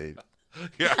irresponsibility.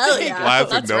 Yeah. Hell yeah. Lies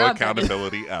with That's no where I'm headed.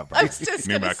 accountability ever. I was just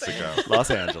New gonna say. Mexico. Los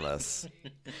Angeles.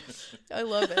 I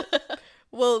love it.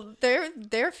 Well,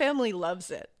 their family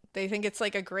loves it. They think it's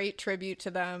like a great tribute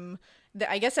to them.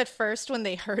 I guess at first when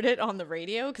they heard it on the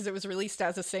radio, because it was released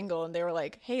as a single, and they were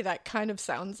like, hey, that kind of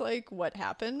sounds like what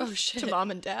happened Oh, shit. to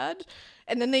mom and dad.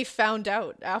 And then they found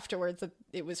out afterwards that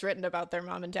it was written about their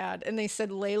mom and dad. And they said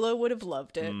Layla would have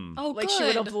loved it. Oh, like she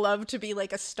would good. have loved to be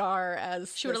like a star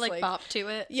as She would have this, like bopped to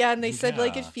it. Yeah, and they said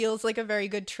like it Yeah. feels like a very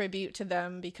good tribute to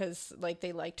them because like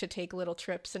they like to take little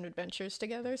trips and adventures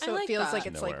together. So like it feels that. like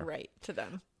it's like Nowhere. right to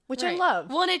them, which I Right. love.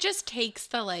 Well, and it just takes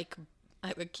the like.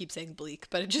 I would keep saying bleak,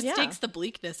 but it just Yeah. takes the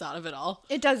bleakness out of it all.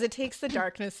 It does. It takes the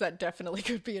darkness that definitely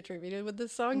could be attributed with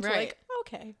this song to Right. like,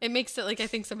 okay. It makes it like I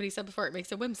think somebody said before. It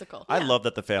makes it whimsical. I love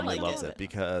that the family like loves it. it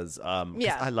because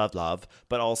Yeah. I love love,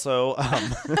 but also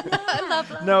I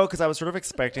love love. no, because I was sort of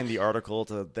expecting the article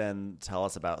to then tell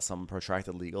us about some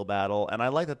protracted legal battle, and I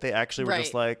like that they actually were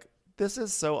just Right. like, "This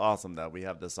is so awesome that we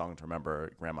have this song to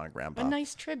remember Grandma and Grandpa." A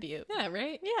nice tribute. Yeah,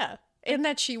 right. Yeah. And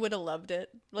that she would have loved it.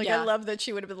 Like, Yeah. I love that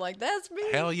she would have been like, that's me.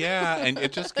 Hell yeah. And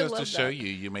it just I goes to love show that.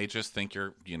 you may just think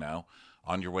you're,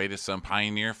 on your way to some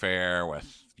pioneer fair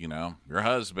with, your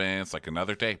husband. It's like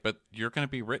another day, but you're going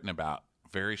to be written about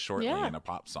very shortly Yeah. in a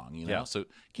pop song, Yeah. So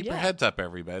keep your Yeah. heads up,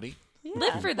 everybody.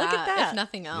 Live for look that, at that. if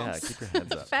nothing Yeah, else. keep your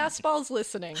heads up. Fastball's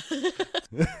listening.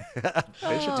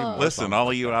 They should do more Listen, songs all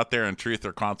like of you that. out there in Truth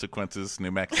or Consequences,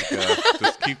 New Mexico,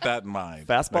 just keep that in mind.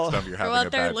 Fastball. Next time you're Go having a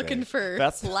out there bad looking day. for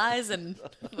That's- lies and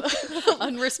Lies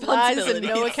unresponsibility. and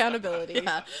no accountability.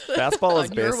 Yeah. Fastball is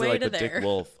On your basically way like to the there. Dick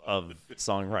Wolf of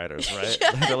songwriters, right?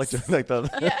 They're like doing like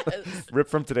the rip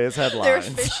from today's They're headlines.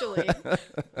 officially.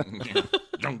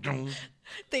 Dun, dun.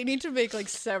 They need to make like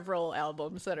several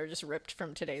albums that are just ripped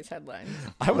from today's headlines.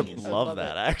 I would love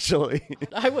that, actually.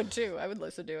 I would too. I would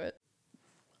listen to it.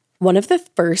 One of the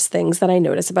first things that I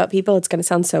notice about people, it's going to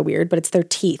sound so weird, but it's their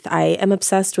teeth. I am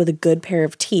obsessed with a good pair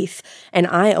of teeth, and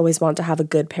I always want to have a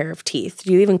good pair of teeth.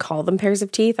 Do you even call them pairs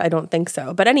of teeth? I don't think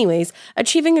so. But anyways,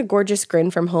 achieving a gorgeous grin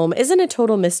from home isn't a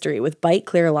total mystery with Bite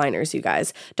Clear Aligners, you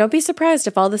guys. Don't be surprised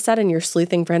if all of a sudden your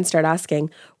sleuthing friends start asking,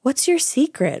 what's your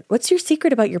secret? What's your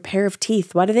secret about your pair of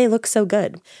teeth? Why do they look so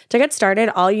good? To get started,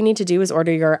 all you need to do is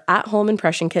order your at-home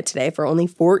impression kit today for only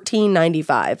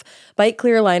 $14.95. Bite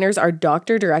Clear Aligners are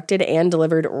doctor-directed and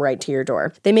delivered right to your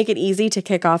door. They make it easy to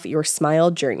kick off your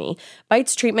smile journey.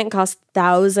 Bite's treatment costs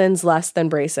thousands less than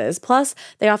braces. Plus,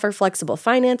 they offer flexible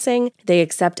financing, they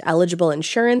accept eligible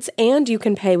insurance, and you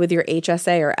can pay with your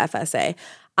HSA or FSA.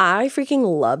 I freaking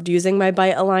loved using my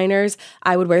Bite aligners.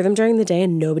 I would wear them during the day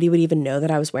and nobody would even know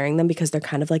that I was wearing them because they're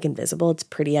kind of like invisible. It's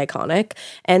pretty iconic.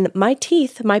 And my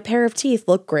teeth, my pair of teeth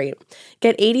look great.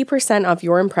 Get 80% off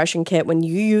your impression kit when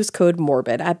you use code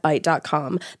MORBID at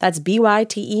Byte.com. That's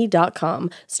BYTE.com.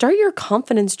 Start your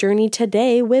confidence journey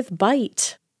today with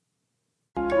Bite.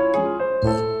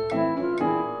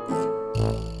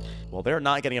 Well, they're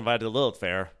not getting invited to Lilith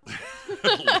Fair.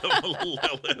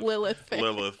 Lilith Fair.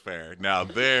 Lilith Fair. Now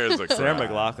there's a crime. Sarah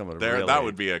McLachlan would really... That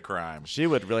would be a crime. She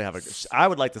would really have a... I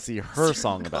would like to see her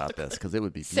song about this because it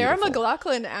would be beautiful. Sarah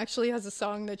McLachlan actually has a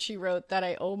song that she wrote that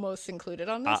I almost included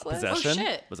on this list. Possession? Oh,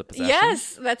 shit. Was it Possession?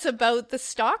 Yes, that's about the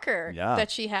stalker Yeah. that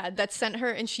she had that sent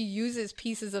her, and she uses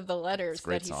pieces of the letters a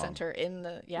great that he song. sent her in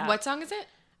the What song is it?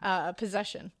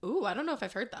 Possession. Ooh, I don't know if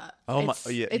I've heard that. Oh, my...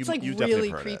 It's, yeah, it's you like definitely really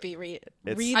have heard it. creepy. Read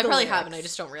It's- the I probably lyrics. haven't. I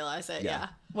just don't realize it. Yeah.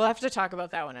 We'll have to talk about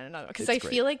that one in another because I It's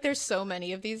great. feel like there's so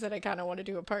many of these that I kind of want to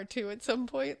do a part 2 at some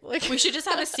point. Like We should just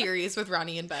have a series with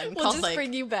Ronnie and Ben We'll called just like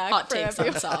bring you back Hot for Takes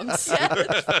every- on Songs.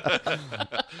 Yes.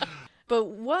 But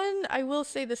one, I will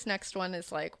say this next one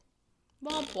is like,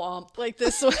 Womp womp. like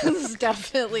this one's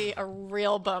definitely a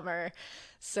real bummer.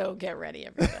 So get ready,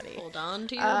 everybody. Hold on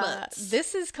to your butts.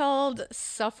 This is called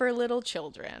Suffer Little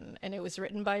Children, and it was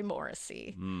written by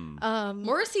Morrissey.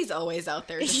 Morrissey's always out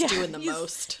there just Yeah, doing the he's-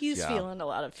 most. He's Yeah. feeling a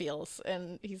lot of feels,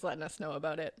 and he's letting us know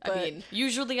about it. I But- mean,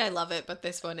 usually I love it, but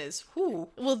this one is whoo.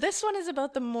 well, this one is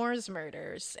about the Moors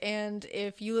murders, and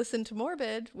if you listen to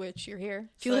Morbid, which you're here,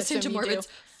 If you so I listen to assume you do, Morbid's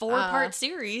 4-part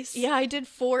series. yeah, I did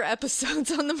 4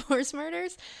 episodes on the Moors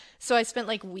murders, so I spent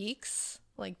like weeks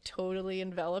like totally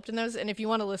enveloped in those. And if you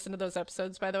want to listen to those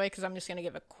episodes, by the way, because I'm just going to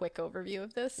give a quick overview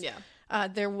of this. Yeah.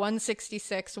 They're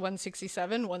 166,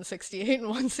 167, 168, and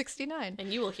 169.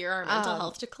 And you will hear our mental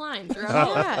health decline throughout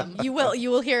all of Yeah, them. you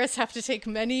will hear us have to take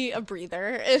many a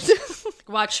breather.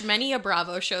 Watch many a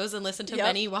Bravo shows and listen to Yep.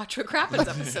 many Watch What Crappens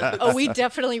episodes. Oh, we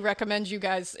definitely recommend you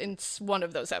guys in one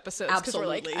of those episodes because we're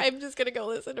like, Absolutely. I'm just gonna go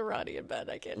listen to Ronnie in bed.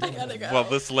 I can't. I gotta go. Well,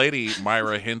 this lady,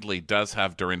 Myra Hindley, does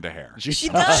have Dorinda hair. She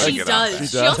does. She it does. She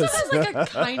She also does. has like a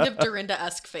kind of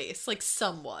Dorinda-esque face, like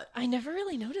somewhat. I never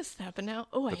really noticed that, but now,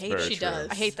 I hate very it. She does.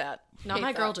 I hate that. Not Hate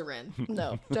my girl, that. Dorin.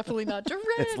 No, definitely not. Dorin.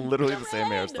 It's literally the same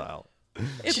Dorin. hairstyle.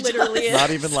 It literally is. Not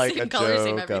even like Same a color,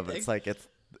 same joke of everything. it's like it's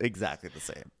exactly the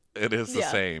same. It is the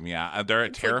Yeah. same, yeah. They're a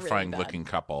It's, like, really terrifying bad. looking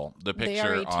couple. The They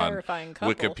picture are a on terrifying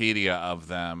couple. Wikipedia of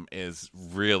them is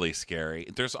really scary.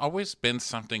 There's always been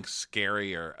something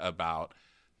scarier about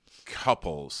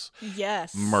couples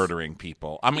Yes. murdering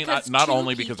people. I mean, Because not two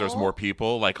only because there's people- more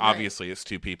people, like obviously it's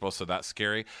 2 people, so that's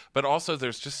scary, but also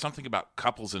there's just something about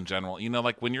couples in general. You know,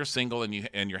 like when you're single and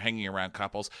you're hanging around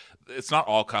couples, it's not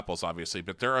all couples obviously,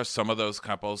 but there are some of those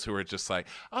couples who are just like,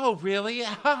 "Oh, really?"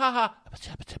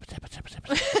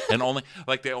 and only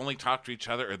like they only talk to each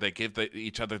other or they give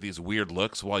each other these weird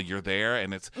looks while you're there,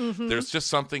 and it's there's just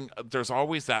something, there's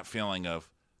always that feeling of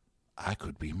I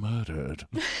could be murdered.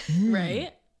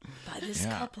 Right? By this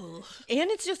Yeah. couple. And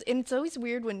it's always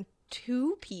weird when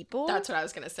 2 people That's what I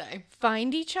was going to say.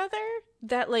 find each other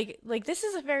that like this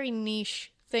is a very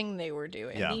niche thing they were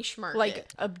doing. Yeah. Niche market.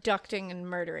 Like abducting and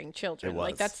murdering children. It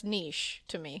Like was. that's niche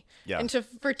to me. Yeah. And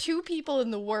for two people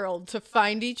in the world to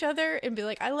find each other and be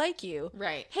like, I like you.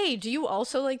 Right. Hey, do you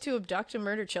also like to abduct and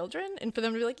murder children? And for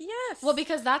them to be like, yes. Well,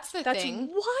 because that's the that's thing.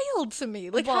 wild to me.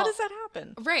 Like, how Well, does that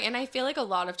happen? Right, and I feel like a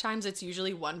lot of times it's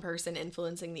usually one person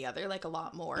influencing the other, like a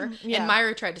lot more. yeah. And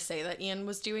Myra tried to say that Ian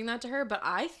was doing that to her, but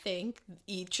I think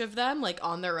each of them, like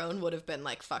on their own, would have been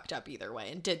like fucked up either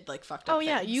way and did like fucked up Oh,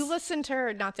 yeah. things. You listen to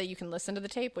her, not that you can listen to the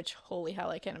tape, which holy hell,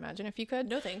 I can't imagine if you could.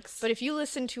 No thanks. But if you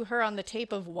listen to her on the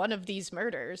tape of one of these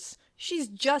murders, she's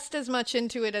just as much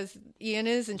into it as Ian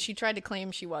is, and she tried to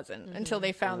claim she wasn't until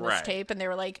they found this Right. tape and they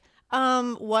were like,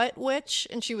 what, which?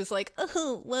 And she was like,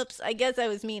 oh, whoops, I guess I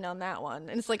was mean on that one.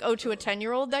 And it's like, oh, to a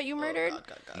 10-year-old that you murdered?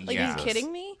 Like, Yeah. are you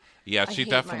kidding me? Yeah, I she hate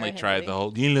definitely Myra tried Hindley. the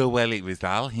whole, you know, well, it was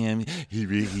all him.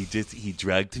 He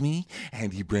drugged me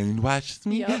and he brainwashed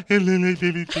me.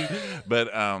 But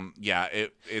yeah,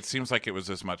 it seems like it was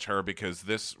as much her because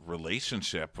this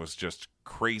relationship was just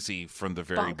crazy from the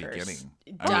very Bonkers. beginning.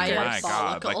 I mean, my God,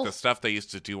 like Diabolical. the stuff they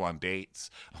used to do on dates.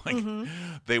 Like Mm-hmm.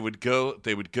 they would go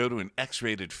to an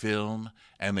X-rated film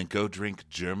and then go drink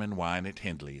German wine at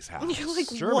Hindley's house. You're like,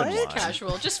 German what? wine.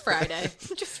 Casual, just Friday.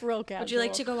 Just real casual. Would you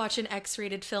like to go watch an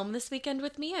X-rated film this weekend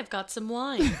with me? I've got some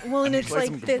wine. Well, and it's Play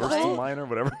some like the Gewürztraminer whole... or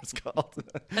whatever it's called.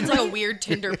 That's like a weird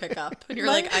Tinder pickup. And you're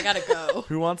like, I gotta go.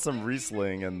 Who wants some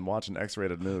Riesling and watch an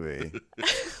X-rated movie?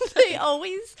 They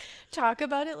always talk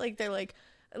about it like they're like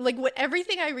what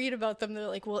everything I read about them, they're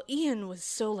like, well, Ian was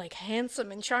so like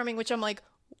handsome and charming, which I'm like,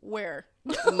 where?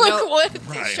 Like, what?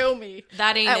 Show me.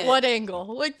 That ain't At it. what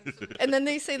angle? Like, and then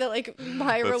they say that like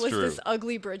Myra That's was true. this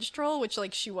ugly bridge troll, which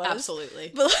like she was.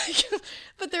 Absolutely. But like,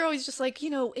 but they're always just like,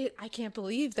 I can't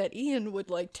believe that Ian would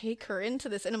like take her into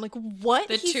this. And I'm like, what?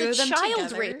 The He's two a of them child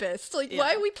together? rapist. Like, Yeah.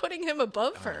 why are we putting him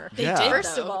above her? They Yeah. did,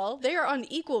 First though. of all, they are on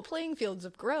equal playing fields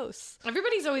of gross.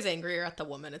 Everybody's always angrier at the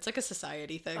woman. It's like a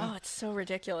society thing. Oh, it's so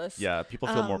ridiculous. Yeah, people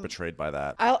feel more betrayed by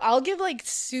that. I'll give like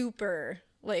super,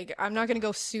 like, I'm not gonna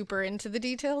go super into the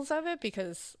details of it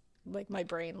because like my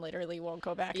brain literally won't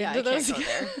go back Yeah, into I those. can't go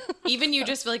there. Even you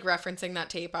just like referencing that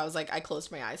tape, I was like, I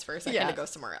closed my eyes for a second Yeah. to go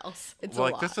somewhere else. It's Well, a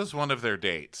like lot. this is one of their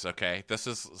dates, okay? This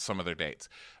is some of their dates.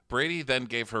 Brady then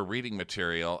gave her reading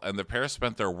material, and the pair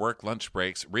spent their work lunch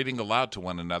breaks reading aloud to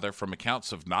one another from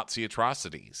accounts of Nazi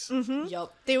atrocities.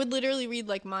 Yup. They would literally read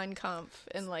like Mein Kampf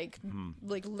and like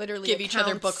literally Give each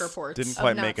other accounts book reports. Didn't of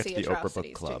quite make it to Nazi the Oprah Book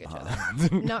atrocities to Club, each huh?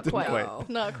 other. Not quite. quite.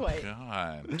 Not quite.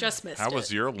 God. Just missed How it.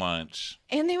 was your lunch?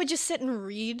 And they would just sit and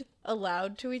read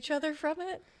aloud to each other from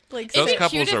it. Like Those it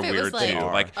couples cute are if it was, weird like, too.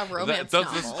 Like a romance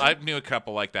novel? I knew a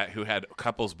couple like that who had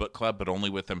couples book club, but only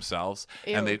with themselves.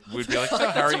 And Ew. they would be like, "So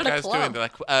how are you not a guys doing?" club. They're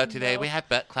like, "Today we had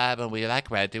book club, and we like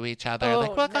read to each other. Oh,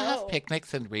 like we'll go no. have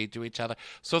picnics and read to each other."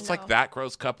 So it's No. like that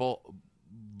gross couple,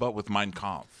 but with Mein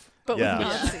Kampf. but Yeah.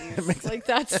 with Nazis. Like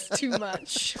that's too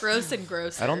much. Gross and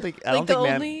gross. I don't think Like, the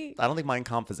man, only- I don't think Mein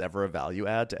Kampf is ever a value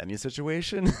add to any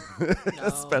situation,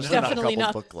 especially Definitely not not.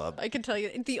 a couples book club. I can tell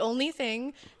you the only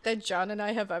thing that John and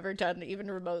I have ever done even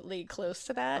remotely close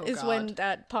to that is when God.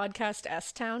 that podcast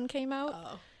S Town came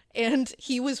out. And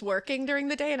he was working during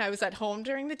the day and I was at home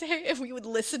during the day and we would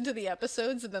listen to the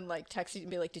episodes and then like text you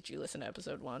and be like, did you listen to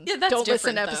episode 1? Yeah, that's Don't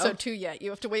listen to different, though. episode 2 yet.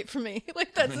 You have to wait for me.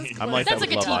 Like that's as I'm like close. That's that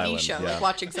like a with Love TV Island, show, yeah. like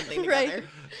watching something Right. together.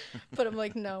 But I'm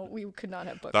like, no, we could not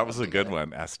have booked That was a good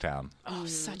one, S Town. Oh,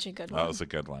 such a good That one. was a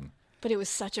good one. But it was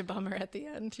such a bummer at the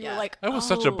end. You were Yeah. like, It was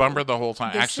such a oh, bummer the whole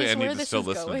time. this Actually, is I need where to this still is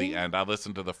listen to the going? end. I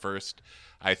listened to the first,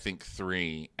 I think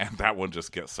 3, and that one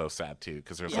just gets so sad too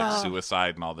because there's Yeah. like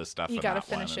suicide and all this stuff. You in got to that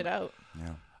one, finish it and out.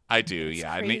 I do,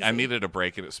 yeah. I crazy. needed a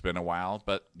break, and it's been a while,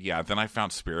 but yeah. Then I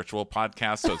found spiritual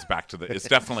podcasts, so it's back to it's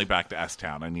definitely back to S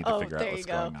Town. I need to figure out there you what's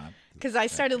go. going on. Because I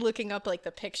started looking up like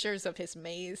the pictures of his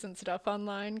maze and stuff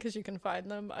online because you can find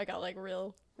them. I got like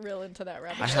real into that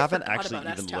rabbit I hole. haven't forgot actually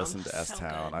about even S-Town. listened to S So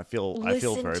Town. good. I feel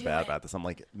Listen very to bad it. about this. I'm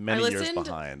like many years listened-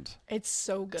 behind. It's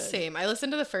so good. Same. I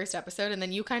listened to the first episode and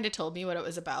then you kind of told me what it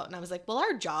was about. And I was like, well,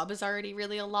 our job is already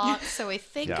really a lot. So I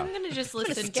think Yeah. I'm going to just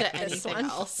listen skip to this anything one.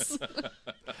 else.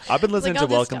 I've been listening I'll to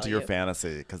just Welcome tell to Your you.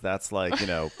 Fantasy because that's like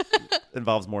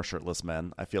involves more shirtless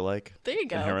men. I feel like There you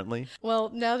go. inherently. Well,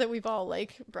 now that we've all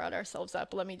like brought ourselves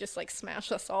up, let me just like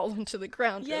smash us all into the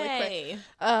ground really quick.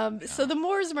 Yay. So the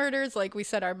Moores murders, like we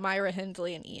said, are Myra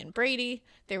Hindley and Ian Brady.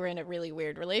 They were in a really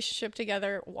weird relationship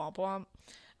together. Womp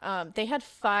womp. They had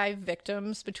 5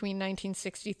 victims between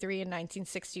 1963 and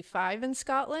 1965 in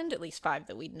Scotland, at least 5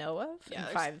 that we know of. Yeah, and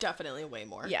there's 5 definitely way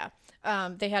more. Yeah.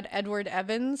 They had Edward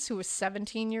Evans, who was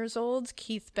 17 years old.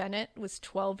 Keith Bennett was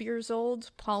 12 years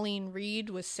old. Pauline Reed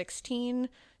was 16.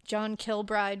 John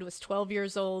Kilbride was 12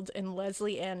 years old, and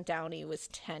Leslie Ann Downey was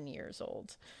 10 years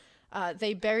old.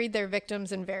 They buried their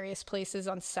victims in various places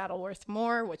on Saddleworth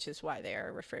Moor, which is why they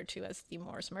are referred to as the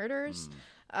Moors murders.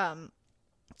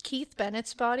 Keith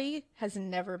Bennett's body has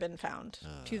never been found.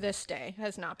 To this day,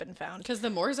 has not been found. Because the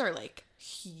Moors are like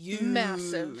huge.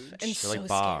 Massive. And They're so like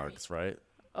bogs, right?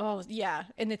 Oh, yeah.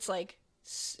 And it's like,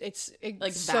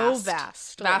 Like so vast.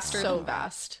 vast. Vaster so than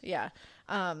vast. Yeah.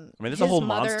 I mean, there's a His whole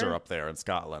mother- monster up there in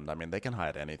Scotland. I mean, they can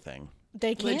hide anything.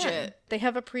 They can. Legit. They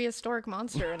have a prehistoric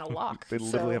monster in a lock. They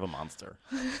literally have a monster.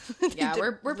 Yeah,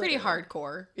 we're pretty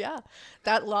hardcore. Yeah,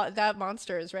 that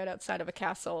monster is right outside of a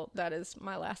castle. That is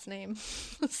my last name.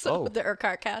 So Oh. the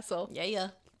Urquhart Castle. Yeah.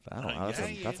 I don't know. That's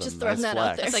a Just nice throwing that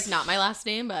out flex. It's like not my last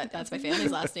name, but that's my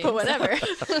family's last name. But whatever.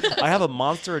 I have a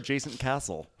monster-adjacent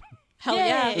castle. Hell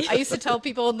yeah! I used to tell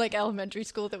people in like elementary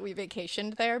school that we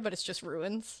vacationed there, but it's just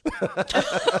ruins.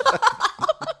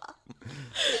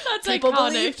 That's People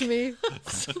iconic. believed me.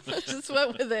 I just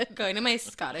went with it. Going to my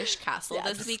Scottish castle Yeah,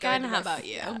 this just weekend. going How to about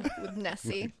you? With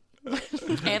Nessie.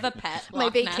 I have a pet. My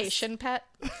Loch Ness. vacation pet.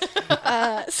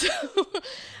 So,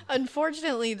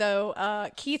 unfortunately, though,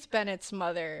 Keith Bennett's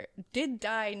mother did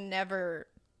die never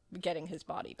getting his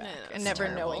body back and never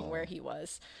knowing where he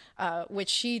was,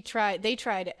 which they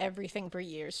tried everything for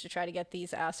years to try to get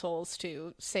these assholes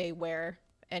to say where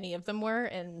any of them were,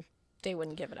 and they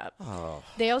wouldn't give it up.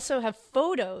 They also have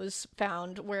photos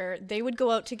found where they would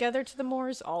go out together to the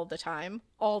moors all the time,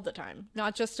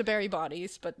 not just to bury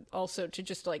bodies, but also to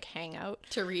just like hang out.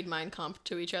 To read Mein Kampf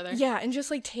to each other. Yeah, and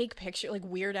just like take pictures, like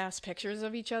weird ass pictures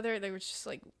of each other. They were just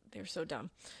like, they were so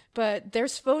dumb. But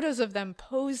there's photos of them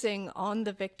posing on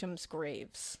the victims'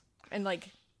 graves and like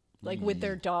with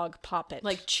their dog Poppet.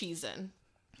 Like cheesin'.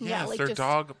 Yes, like their just-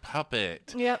 dog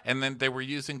Puppet. Yep. And then they were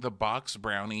using the box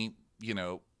brownie,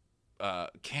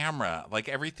 camera. Like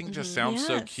everything just sounds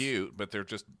so Yes. cute, but they're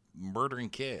just murdering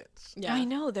kids. Yeah. I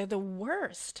know, they're the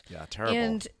worst. Yeah, terrible.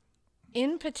 And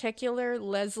in particular,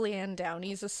 Leslie Ann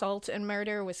Downey's assault and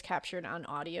murder was captured on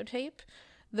audio tape.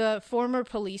 The former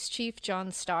police chief,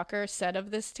 John Stalker, said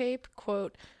of this tape,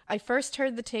 quote, "I first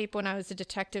heard the tape when I was a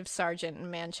detective sergeant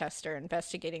in Manchester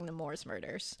investigating the Moors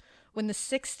murders. When the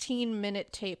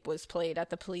 16-minute tape was played at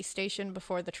the police station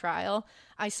before the trial,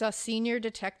 I saw senior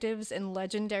detectives and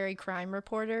legendary crime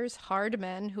reporters, hard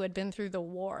men who had been through the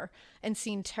war and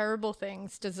seen terrible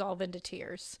things, dissolve into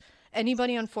tears.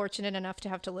 Anybody unfortunate enough to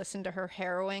have to listen to her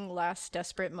harrowing last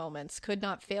desperate moments could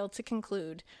not fail to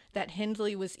conclude that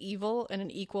Hindley was evil and an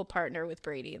equal partner with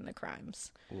Brady in the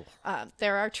crimes."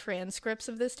 There are transcripts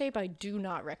of this tape. I do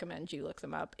not recommend you look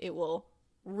them up. It will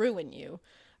ruin you.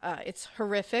 It's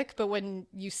horrific, but when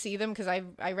you see them, because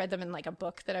I read them in like a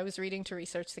book that I was reading to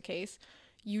research the case,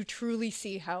 you truly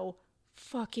see how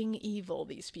fucking evil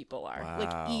these people are. Wow.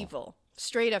 Like evil.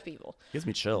 Straight up evil. Gives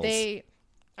me chills.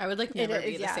 I would like never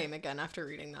be the yeah. same again after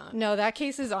reading that. No, that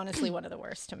case is honestly one of the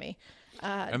worst to me.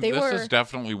 And this is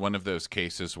definitely one of those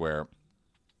cases where,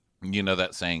 that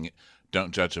saying,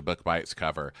 don't judge a book by its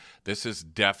cover. This is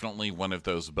definitely one of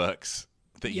those books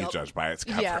that you judge by its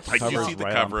cover. Yes. Like you Cover's see the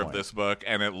right on cover of point. this book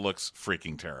and it looks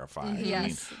freaking terrifying. I mean,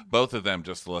 Yes. both of them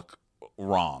just look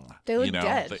wrong. They look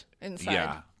dead They- inside.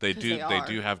 Yeah, they 'Cause do. they They are.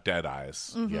 do have dead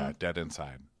eyes. Yeah, dead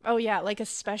inside. Oh yeah, like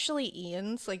especially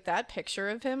Ian's, like that picture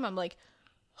of him, I'm like,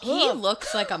 He ugh.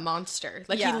 looks like a monster.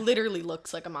 Like Yeah. he literally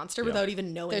looks like a monster without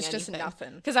even knowing There's anything. just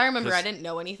nothing. Because I remember I didn't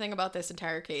know anything about this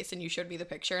entire case, and you showed me the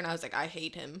picture, and I was like, I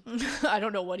hate him. I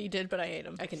don't know what he did, but I hate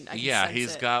him. I can Yeah, sense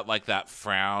he's it. got like that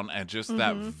frown and just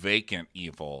that vacant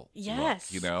evil.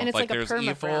 Yes. Look, And it's like a there's perma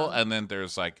evil frown. and then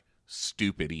there's like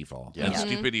stupid evil. And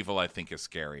stupid evil, I think, is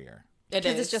scarier. It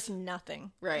Because is it's just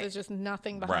nothing. Right. There's just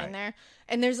nothing behind Right. there.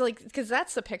 And there's like, because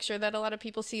that's the picture that a lot of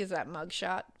people see is that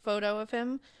mugshot photo of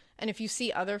him. And if you see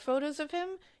other photos of him,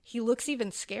 he looks even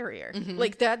scarier.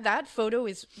 Like that photo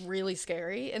is really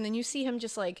scary. And then you see him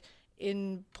just like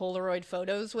in Polaroid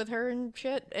photos with her and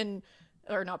shit. And,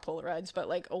 or not Polaroids, but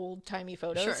like old timey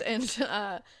photos. Sure.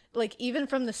 And like even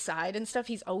from the side and stuff,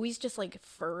 he's always just like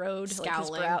furrowed. Like his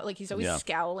Scowling. brow, like he's always Yeah.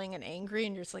 scowling and angry.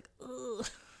 And you're just like, ugh.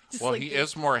 Just Well, like he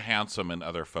this- is more handsome in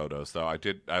other photos, though.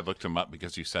 I looked him up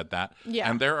because you said that. Yeah.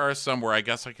 And there are some where I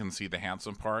guess I can see the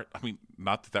handsome part. I mean,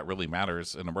 not that really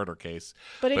matters in a murder case.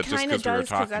 But it just kind of 'cause we were does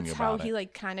because talking that's how about he it.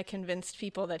 like kind of convinced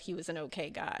people that he was an okay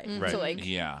guy. Right. So like,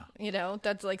 Yeah.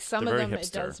 that's like some They're of very them it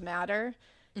hipster. does matter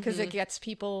because it gets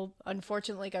people.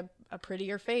 Unfortunately, like a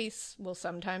prettier face will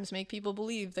sometimes make people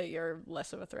believe that you're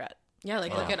less of a threat. Yeah,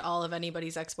 like look at all of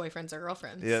anybody's ex-boyfriends or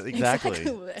girlfriends. Yeah, exactly.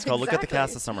 Exactly. It's called Look at the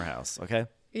Cast Exactly. of Summer House, okay?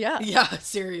 Yeah. Yeah,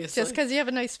 seriously. Just because you have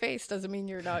a nice face doesn't mean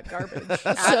you're not garbage.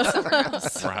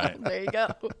 Right. There you go.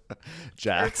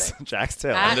 Jack's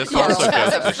Taylor. And this Yeah. also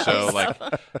goes to show like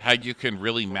how you can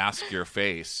really mask your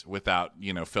face without,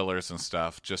 fillers and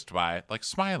stuff just by like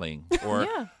smiling or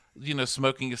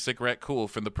smoking a cigarette cool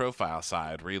from the profile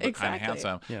side where you look kind of Exactly.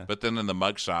 handsome. Yeah. But then in the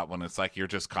mugshot when it's like you're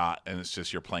just caught and it's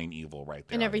just you're plain evil right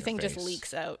there. And on your everything just face.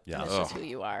 leaks out. Yeah. And it's just who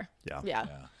you are. Yeah. Yeah.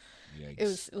 Yikes. It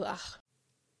was, ugh.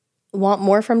 Want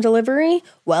more from delivery?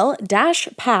 Well, Dash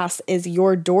Pass is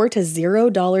your door to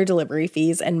 $0 delivery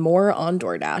fees and more on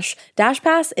DoorDash. Dash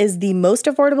Pass is the most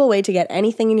affordable way to get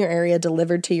anything in your area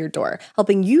delivered to your door,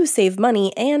 helping you save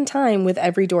money and time with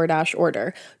every DoorDash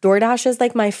order. DoorDash is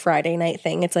like my Friday night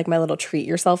thing. It's like my little treat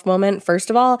yourself moment. First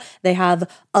of all, they have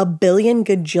a billion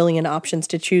gajillion options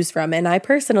to choose from, and I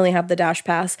personally have the Dash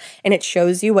Pass, and it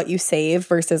shows you what you save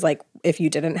versus like if you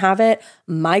didn't have it.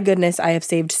 My goodness, I have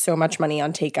saved so much money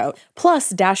on takeout. Plus,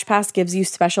 Dash Pass gives you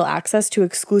special access to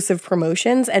exclusive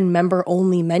promotions and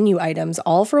member-only menu items,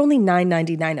 all for only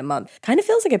 $9.99 a month. Kind of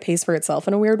feels like it pays for itself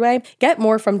in a weird way. Get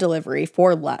more from delivery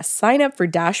for less. Sign up for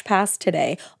Dash Pass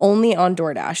today, only on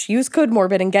DoorDash. Use code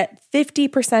MORBID and get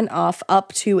 50% off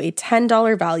up to a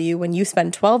 $10 value when you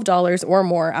spend $12 or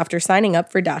more after signing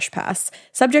up for Dash Pass.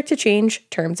 Subject to change,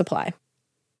 terms apply.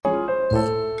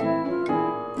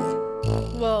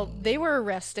 Well, they were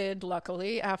arrested,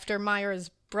 luckily, after Myra's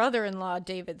brother-in-law,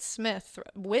 David Smith,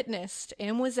 witnessed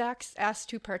and was asked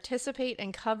to participate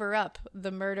and cover up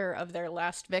the murder of their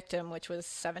last victim, which was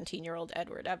 17-year-old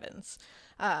Edward Evans.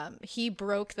 He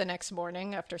broke the next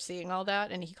morning after seeing all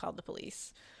that, and he called the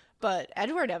police. But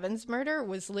Edward Evans' murder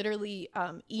was literally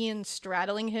Ian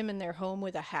straddling him in their home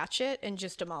with a hatchet and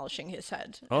just demolishing his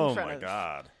head in front of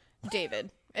God.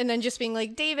 David. And then just being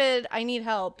like, David, I need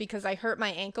help because I hurt my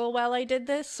ankle while I did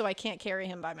this, so I can't carry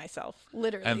him by myself.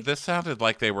 Literally. And this sounded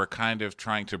like they were kind of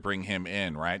trying to bring him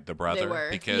in, right? The brother. They were.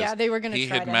 Because Yeah, they were gonna he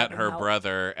try had to met have him her help.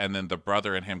 brother, and then the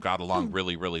brother and him got along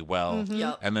really, really well.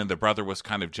 Yep. And then the brother was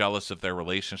kind of jealous of their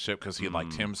relationship because he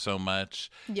liked him so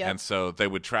much. Yep. And so they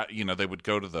would try, they would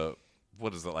go to the,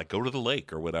 what is it, like go to the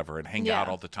lake or whatever and hang out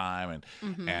Yeah. all the time.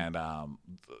 And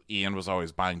Ian was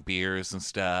always buying beers and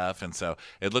stuff. And so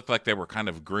it looked like they were kind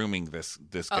of grooming this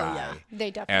guy. yeah. They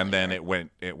definitely And then were.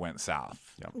 it went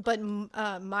south. But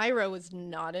Myra was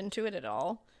not into it at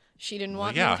all. She didn't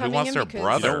want yeah, him who coming wants in their because-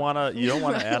 brother? You don't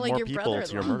want to add Like more your people to your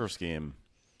brother-in-law. murder scheme.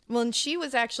 Well, and she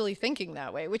was actually thinking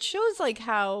that way, which shows like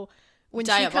how when she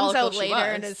comes Diabolical out she later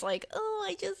and was. is like, "Oh,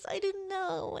 I didn't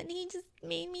know, and he just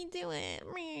made me do it,"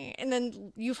 meh. And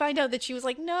then you find out that she was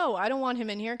like, "No, I don't want him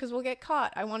in here because we'll get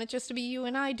caught. I want it just to be you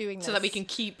and I doing this, So that we can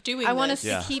keep doing I want this.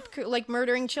 us to keep like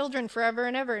murdering children forever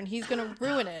and ever, and he's gonna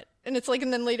ruin it." And it's like,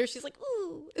 and then later she's like,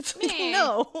 "Ooh, it's like,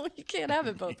 no, you can't have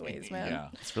it both ways, man." Yeah.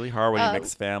 It's really hard when you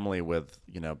mix family with,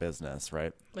 business,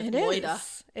 right? With It Moida.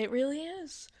 is. It really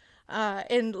is.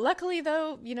 And luckily,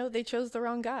 though, they chose the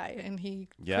wrong guy, and he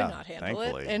Yeah, could not handle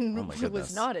thankfully. it, and Oh my was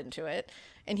goodness. not into it.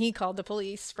 And he called the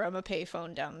police from a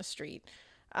payphone down the street.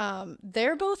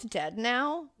 They're both dead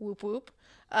now. Whoop whoop.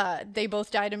 They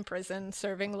both died in prison,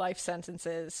 serving life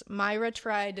sentences. Myra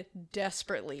tried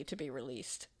desperately to be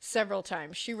released several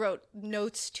times. She wrote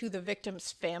notes to the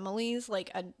victims' families,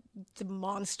 like the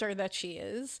monster that she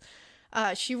is.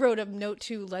 She wrote a note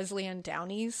to Leslie Ann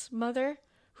Downey's mother,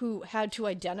 who had to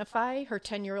identify her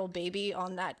 10-year-old baby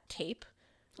on that tape,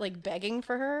 like begging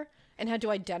for her, and had to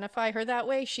identify her that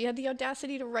way. She had the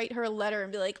audacity to write her a letter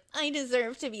and be like, "I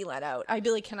deserve to be let out." I'd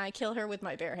be like, "Can I kill her with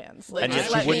my bare hands?" Like, And just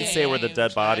yet let she wouldn't me- say where the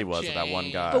dead body was of that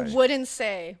one guy. but wouldn't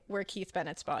say where Keith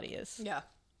Bennett's body is. Yeah.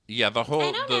 Yeah,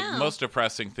 the most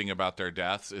depressing thing about their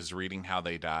deaths is reading how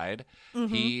they died.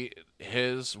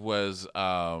 His was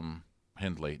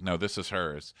Hindley. No, this is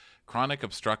hers. Chronic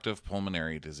obstructive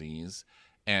pulmonary disease.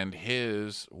 And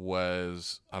his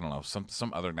was, I don't know,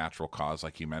 some other natural cause,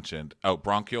 like you mentioned. Oh,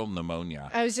 bronchial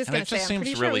pneumonia. I was just And gonna it just say, I'm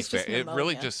seems pretty sure it really was just It really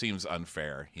pneumonia. just seems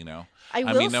unfair, I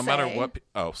mean, will no matter say- what.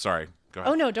 Oh, sorry. Go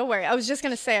ahead. Oh, no, don't worry. I was just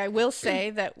going to say, I will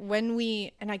say that when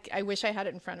I wish I had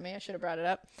it in front of me. I should have brought it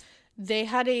up. They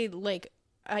had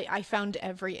I found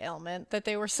every ailment that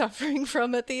they were suffering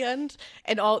from at the end.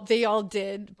 And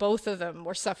both of them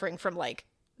were suffering from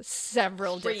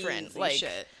several different, Crazy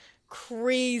shit.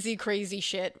 crazy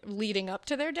shit leading up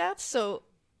to their deaths. So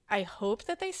I hope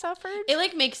that they suffered.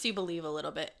 It makes you believe a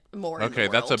little bit more. Okay,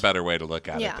 in the that's a world. better way to look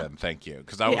at Yeah. it then. Thank you.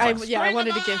 Because I was I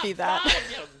wanted to give you that.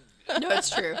 No, it's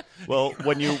true. Well,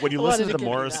 when you Wanted listen to to the give you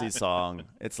Morrissey that. song,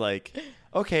 it's like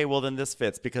okay, well then this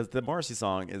fits because the Morrissey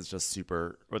song is just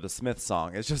super, or the Smith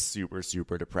song is just super,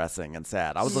 super depressing and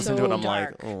sad. I was listening to it and I'm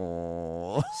dark. like,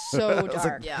 oh. So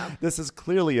dark. Yeah. This is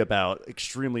clearly about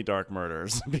extremely dark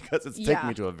murders because it's taking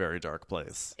me to a very dark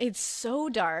place. It's so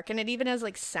dark, and it even has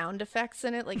like sound effects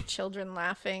in it, like children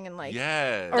laughing and like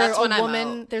Yes. or That's when a I'm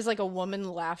woman. out. There's like a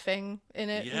woman laughing in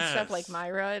it and stuff, like Yes.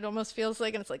 Myra. It almost feels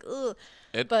like, and it's like ugh.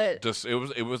 It But- just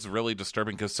it was really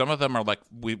disturbing because some of them are like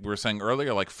we were saying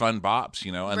earlier, like fun bops,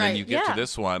 you know, and then Right. you get to Yeah.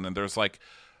 this one and there's like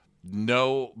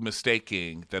no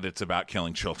mistaking that it's about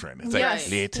killing children. It's Yes,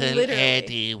 like little literally.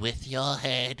 Eddie with your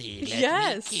Eddie, let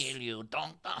Yes. me kill you.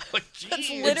 Don't like, That's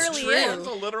geez, literally it's it. It's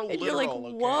a literal, And you're like,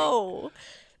 okay? whoa.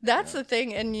 That's the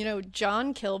thing. And, you know,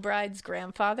 John Kilbride's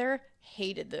grandfather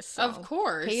hated this song. Of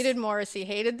course. Hated Morrissey,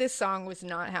 hated this song, was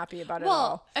not happy about it at Well,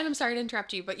 all. and I'm sorry to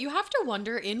interrupt you, but you have to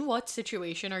wonder, in what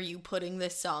situation are you putting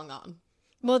this song on?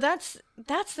 Well, that's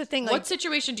the thing. Like, What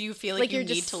situation do you feel like, like you you're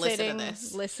need just to listen sitting, to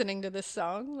this? listening to this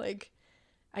song. Like,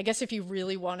 I guess if you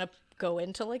really want to go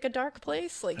into like a dark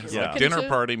place, like you're Yeah. looking Dinner to-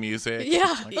 party music.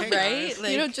 Yeah, Right? you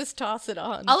Like, don't just toss it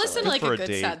on. I'll listen to like for a a good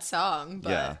date. sad song, but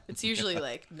Yeah. it's usually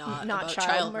like not not about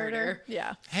child murder.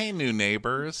 Yeah. Hey, new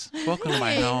neighbors, welcome to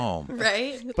my home.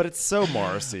 right? But it's so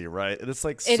Morrissey, right? It's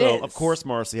like It so. is. Of course,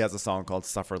 Morrissey has a song called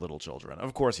 "Suffer Little Children."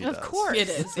 Of course, he does. Of course. It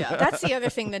is, yeah. That's the other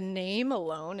thing. The name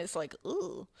alone is like,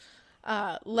 ooh.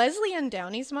 Leslie Ann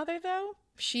Downey's mother, though,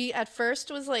 she at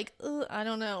first was like, ooh, I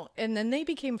don't know. And then they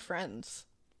became friends.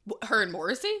 Her and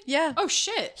Morrissey? Yeah. Oh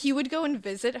shit. He would go and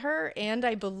visit her and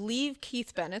I believe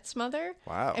Keith Bennett's mother.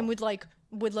 Wow. And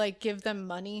would give them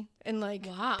money and like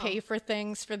Wow. pay for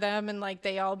things for them, and like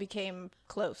they all became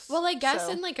close. Well, I guess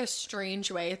So- in like a strange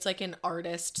way, it's like an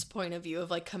artist's point of view of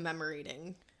like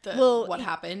commemorating what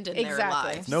happened in their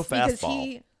lives. No Because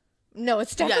fastball. No,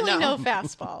 it's definitely no. no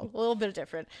fastball. A little bit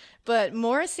different. But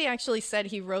Morrissey actually said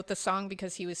he wrote the song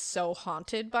because he was so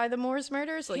haunted by the Moors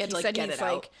murders. Like had he to, like, said get he's it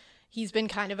out. like he's been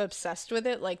kind of obsessed with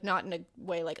it, like not in a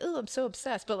way like, oh, I'm so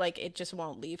obsessed, but like it just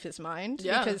won't leave his mind.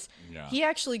 Yeah. Because Yeah. he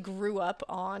actually grew up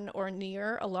on or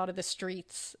near a lot of the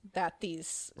streets that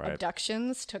these Right.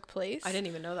 abductions took place. I didn't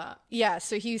even know that. Yeah,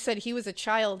 so he said he was a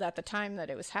child at the time that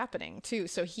it was happening too.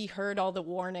 So he heard all the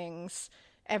warnings.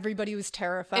 Everybody was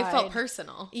terrified. It felt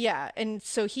personal. Yeah, and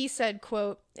so he said,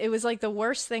 quote, "It was like the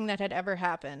worst thing that had ever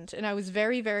happened, and I was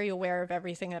very, very aware of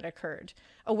everything that occurred.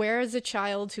 Aware as a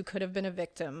child who could have been a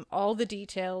victim. All the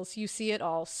details, you see it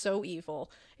all, so evil.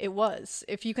 It was,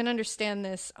 if you can understand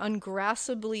this,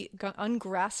 ungraspably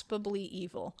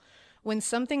evil. When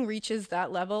something reaches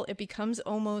that level, it becomes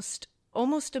almost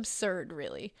absurd,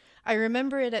 really. I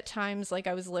remember it at times like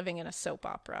I was living in a soap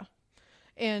opera."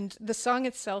 And the song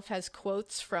itself has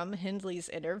quotes from Hindley's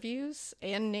interviews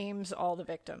and names all the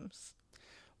victims.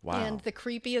 Wow. And the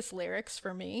creepiest lyrics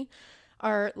for me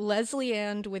are Leslie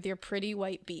Ann with your pretty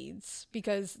white beads,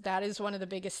 because that is one of the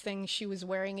biggest things. She was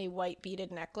wearing a white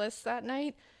beaded necklace that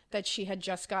night that she had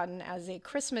just gotten as a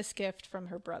Christmas gift from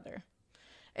her brother.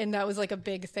 And that was like a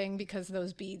big thing because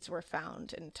those beads were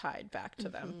found and tied back to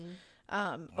them.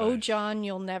 Oh, John,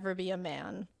 you'll never be a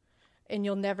man. And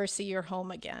you'll never see your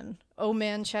home again. Oh,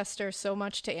 Manchester, so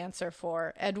much to answer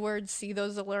for. Edward, see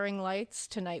those alluring lights?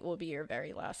 Tonight will be your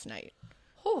very last night.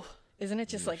 Whew. Isn't it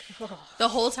just like, The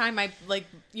whole time I like,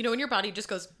 you know, when your body just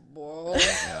goes, whoa.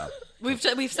 We've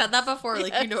said that before.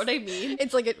 Like, you know what I mean?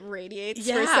 it's like it radiates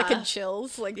for a Yeah. second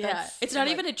chills. Like, Yeah. that's, It's not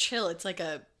like, even a chill. It's like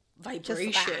a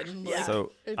vibration. yeah. Like,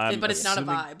 So, but it's not a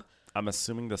assuming- vibe. I'm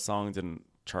assuming the song didn't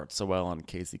chart so well on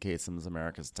Casey Kasem's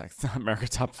America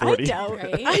Top I 40. doubt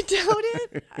Right? it. I doubt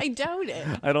it. I doubt it.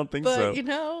 I don't think But, so. you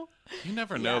know, You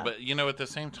never know, but you know, at the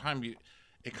same time,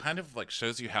 it kind of like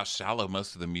shows you how shallow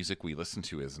most of the music we listen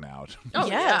to is now. Oh,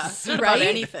 Yes, yeah. It's not right? about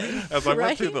anything. As I went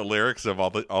Right? through the lyrics of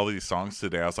all these songs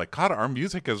today, I was like, God, our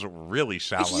music is really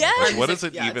shallow. Yes. Like, what is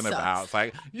it Yeah, it even sucks. about? It's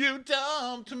like, you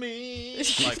dumped me.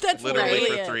 Like, That's literally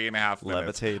literally for it. 3.5 minutes.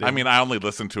 Levitating. I mean, I only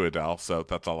listen to Adele, so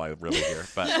that's all I really hear.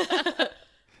 But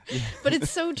but it's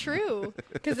so true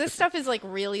because this stuff is like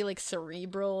really like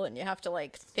cerebral, and you have to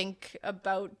like think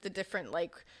about the different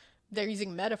like they're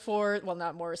using metaphor. Well,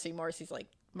 not Morrissey. Morrissey's like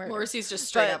murder. Morrissey's just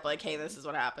straight But- up like, hey, this is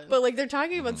what happened. But like they're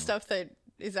talking about stuff that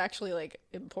is actually like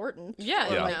important. Yeah,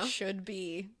 or, you like know. should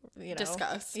be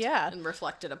discussed. Yeah. And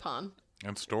reflected upon.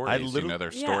 and stories, you literally- know,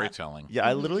 their Yeah. storytelling. Yeah,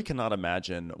 I literally cannot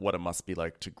imagine what it must be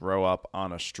like to grow up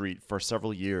on a street for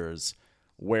several years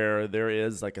where there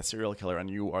is like a serial killer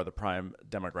and you are the prime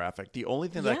demographic. The only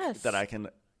thing Yes. that I can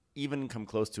even come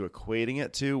close to equating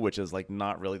it to, which is like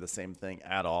not really the same thing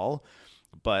at all,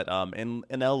 but in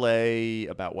LA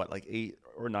about what, like 8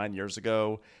 or 9 years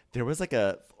ago, there was like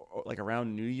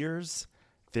around New Year's,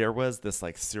 there was this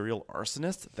like serial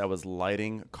arsonist that was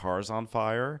lighting cars on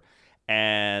fire.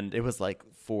 And it was like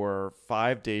for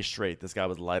 5 days straight, this guy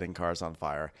was lighting cars on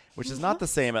fire, which is not the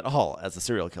same at all as a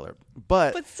serial killer.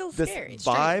 But still this scary.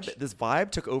 this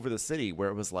vibe took over the city where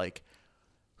it was like,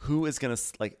 who is going to,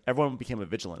 like, everyone became a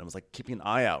vigilant. It was like keeping an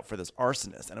eye out for this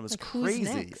arsonist. And it was Like, who's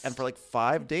crazy. next? And for like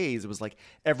 5 days, it was like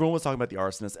everyone was talking about the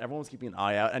arsonist. Everyone was keeping an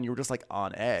eye out. And you were just like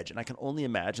on edge. And I can only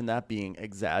imagine that being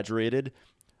exaggerated,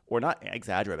 or not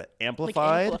exaggerated, but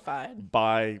amplified,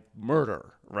 by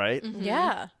murder, right?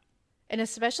 Yeah. And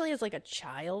especially as like a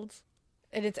child.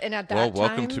 And at that Well,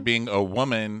 welcome time, to being a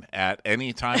woman at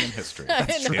any time in history.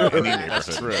 That's In true. any That's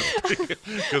neighborhood. true.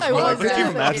 'Cause I when was Could you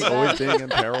saying imagine that. always being in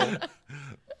peril?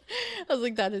 I was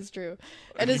like, that is true.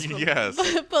 And it's, Yes.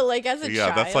 but like as a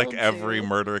child, that's like every too.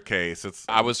 murder case.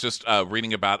 I was just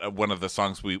reading about one of the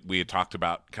songs we had talked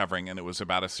about covering, and it was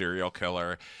about a serial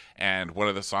killer. And one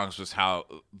of the songs was how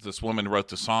this woman wrote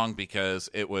the song because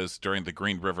it was during the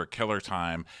Green River Killer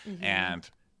time, and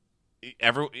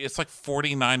it's like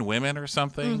 49 women or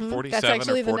something, 47 That's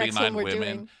actually or the next 49 one we're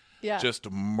women. doing. Yeah. Just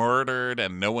murdered,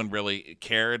 and no one really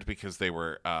cared because they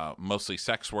were mostly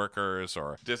sex workers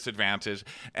or disadvantaged.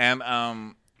 And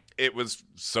it was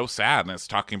so sad. And it's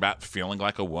talking about feeling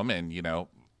like a woman,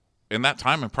 in that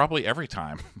time and probably every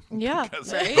time. Yeah,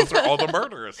 Because right? those are all the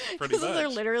murderers, pretty Those are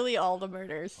much. literally all the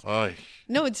murders. Oy.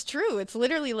 No, it's true. It's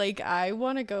literally like I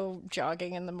want to go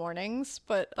jogging in the mornings,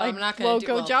 but I'm I not gonna won't do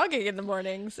go well. jogging in the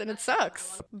mornings, and it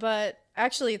sucks. But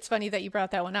actually, it's funny that you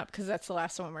brought that one up because that's the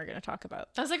last one we're going to talk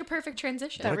about. That was like a perfect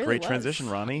transition. That What a really great was. transition,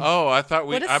 Ronnie. Oh, I thought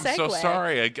What a I'm so segue.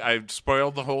 sorry. I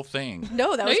spoiled the whole thing.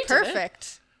 No, that No, was you didn't.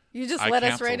 perfect. You just I led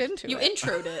us right canceled. into You it.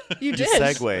 introed it. You You did.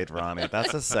 segued, Ronnie.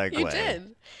 That's a segue. You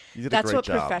did. You did a That's great what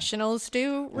job. professionals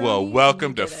do. Well, Ronnie, welcome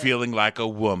and to you did it. feeling like a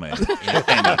woman in any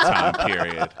time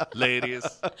period. Ladies.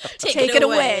 Take it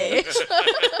away.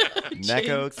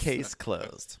 Neko case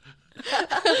closed.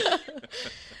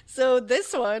 So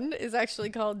this one is actually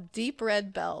called Deep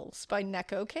Red Bells by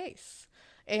Neko Case.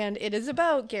 And it is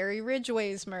about Gary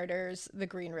Ridgway's murders, the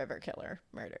Green River Killer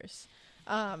murders.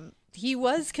 He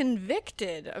was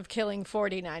convicted of killing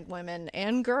 49 women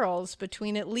and girls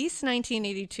between at least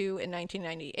 1982 and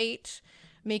 1998,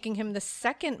 making him the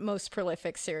second most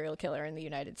prolific serial killer in the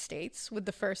United States, with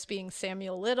the first being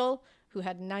Samuel Little, who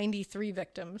had 93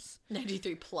 victims.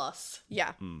 93 plus.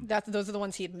 Yeah, those are the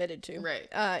ones he admitted to.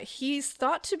 Right. He's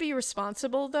thought to be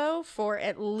responsible, though, for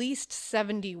at least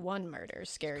 71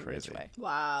 murders, Gary Crazy. Ridgway.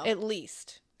 Wow. At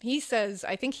least. He says,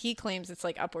 I think he claims it's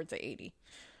like upwards of 80.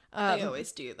 They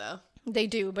always do, though. They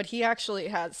do, but he actually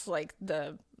has like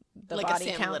the Like a body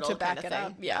Sam count Little to back kinda it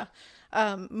up. thing. Yeah.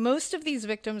 Most of these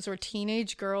victims were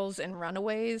teenage girls and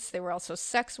runaways. They were also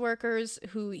sex workers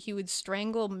who he would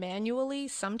strangle manually,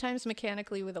 sometimes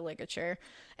mechanically with a ligature,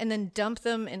 and then dump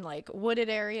them in like wooded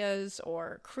areas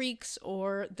or creeks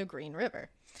or the Green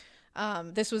River.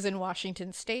 This was in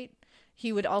Washington State.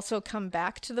 He would also come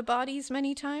back to the bodies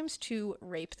many times to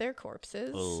rape their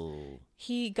corpses.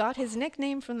 He got his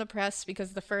nickname from the press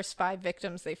because the first 5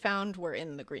 victims they found were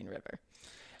in the Green River.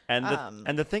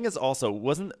 And the thing is also it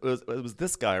was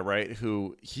this guy, right,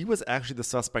 who he was actually the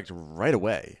suspect right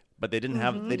away, but they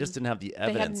just didn't have the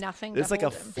evidence. nothing It's to like a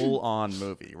hold him. full-on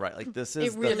movie, right? Like this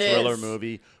is really the thriller is.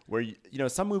 movie where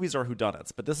some movies are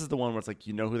whodunits, but this is the one where it's like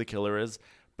who the killer is,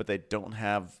 but they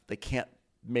can't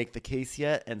make the case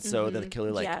yet, and so the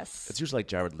killer Yes. it's usually like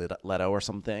Jared Leto or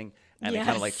something, and he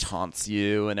kind of like Yes. taunts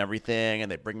you and everything,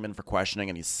 and they bring him in for questioning,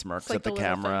 and he smirks like at the the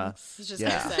little camera. things. I was just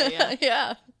Yeah. gonna say, yeah.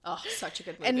 Yeah. Oh, such a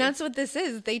good movie. And that's what this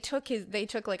is. They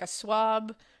took like a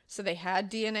swab, so they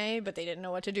had DNA, but they didn't know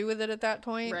what to do with it at that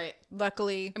point. Right.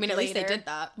 Luckily, I mean, at least they later- did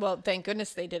that. Well, thank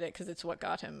goodness they did it because it's what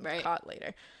got him Right. caught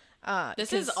later.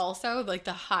 This is also like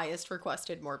the highest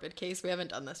requested morbid case. We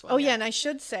haven't done this one. Oh yet. yeah, and I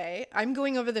should say I'm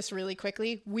going over this really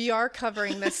quickly. We are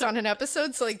covering this on an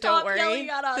episode, so like Stop don't worry. yelling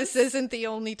at us. This isn't the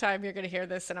only time you're going to hear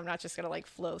this, and I'm not just going to like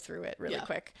flow through it really Yeah.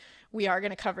 quick. We are going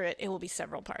to cover it. It will be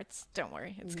several parts. Don't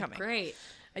worry, it's coming. Great.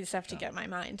 I just have to get my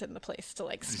mind in the place to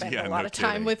like spend Yeah, a lot no of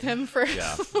time kidding. with him for.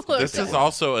 This is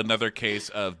also another case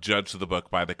of judge the book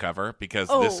by the cover because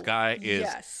this Oh, guy is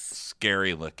yes.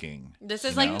 scary looking. This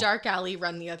is You like know? Dark Alley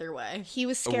run the other way. He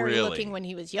was scary Really? looking when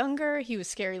he was younger. He was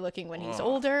scary looking when he's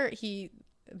older.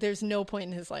 There's no point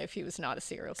in his life he was not a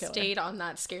serial killer. Stayed on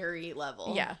that scary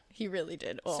level. Yeah, he really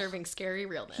did. Oh, Serving scary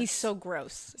realness. he's so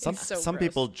gross. Some He's so some gross.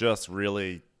 people just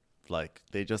really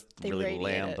They really radiate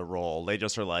land it. the role. They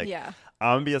just are like, Yeah.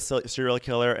 I'm gonna be a serial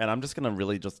killer, and I'm just gonna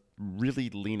really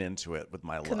lean into it with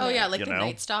my life. Oh yeah, like you the know?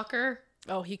 Night Stalker.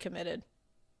 Oh, he committed.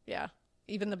 Yeah.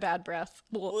 Even the bad breath.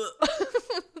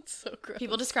 It's so gross.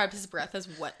 People describe his breath as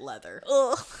wet leather.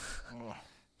 Ugh.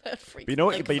 That freaks But you know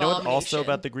what? Like but you know what? Also Vomination.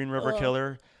 about the Green River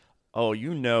Killer. Oh,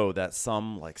 you know that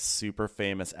some like super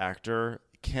famous actor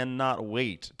cannot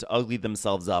wait to ugly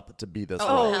themselves up to be this role.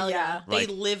 Oh, hell yeah. They Like,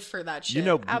 live for that shit. You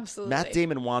know, Absolutely. Matt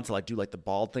Damon wants to like do like the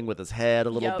bald thing with his head a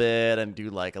little Yep. bit and do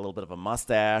like a little bit of a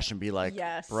mustache and be like,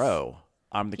 Yes. bro,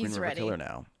 I'm the Green He's River ready. Killer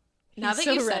now. now He's that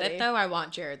so you said ready. it, though, I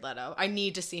want Jared Leto. I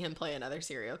need to see him play another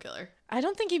serial killer. I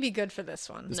don't think he'd be good for this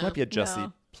one. This might be a Jesse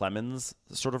No. Plemons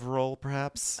sort of role,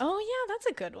 perhaps. Oh yeah, that's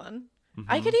a good one.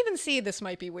 I could even see this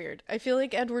might be weird. I feel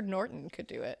like Edward Norton could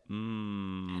do it.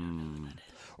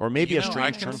 Or maybe You a know, I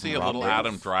strange can turn see from a little Robin Adam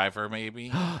Williams. Driver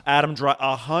maybe. Adam Driver,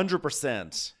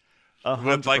 100%.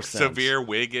 With like 100%. severe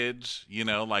wiggage,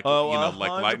 like Oh, like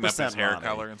lighten up his 100%, hair Ronnie.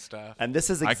 color and stuff. And this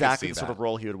is I could exactly see the sort that. of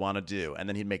role he would want to do. And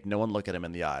then he'd make no one look at him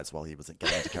in the eyes while he was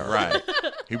getting into character. Right.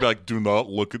 He'd be like, "Do not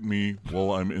look at me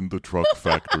while I'm in the truck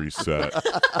factory set.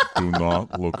 Do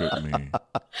not look at me."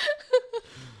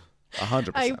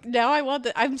 100%. I want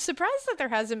that. I'm surprised that there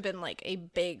hasn't been like a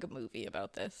big movie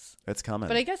about this. It's coming.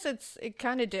 But I guess it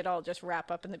kind of did all just wrap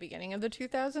up in the beginning of the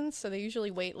 2000s, so they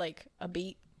usually wait like a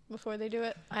beat before they do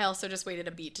it. I also just waited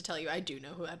a beat to tell you I do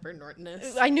know who Edward Norton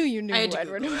is. I knew you knew I had who to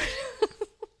Edward Google Norton.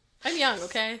 I'm young,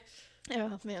 okay?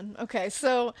 Oh man. Okay,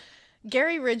 so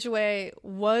Gary Ridgway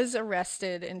was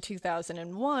arrested in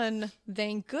 2001.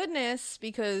 Thank goodness,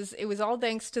 because it was all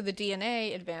thanks to the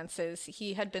DNA advances.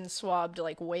 He had been swabbed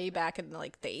like way back in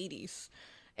like the 80s.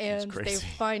 And they crazy.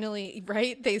 finally,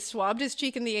 right? They swabbed his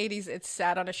cheek in the 80s. It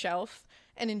sat on a shelf.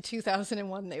 And in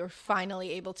 2001, they were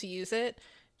finally able to use it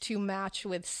to match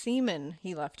with semen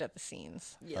he left at the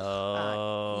scenes.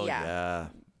 Oh, yeah. yeah.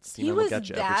 He Semen will was get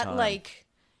you every that time. like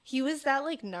he was that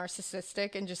like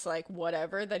narcissistic and just like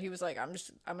whatever that he was like I'm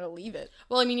gonna leave it.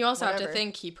 Well, I mean, you also have Whatever. to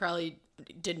think he probably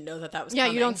didn't know that was Yeah,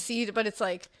 coming. you don't see it, but it's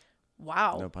like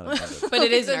wow. No pun intended. But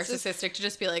it is That's just- narcissistic to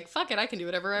just be like, fuck it, I can do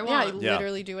whatever I Yeah, I want. Yeah.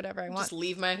 literally do whatever I want. Just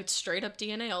leave my straight up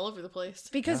DNA all over the place.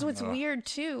 Because what's weird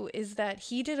too is that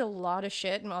he did a lot of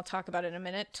shit, and I'll talk about it in a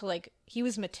minute. To like, he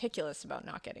was meticulous about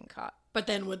not getting caught. But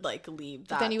then would like leave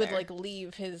that. But then he would there. like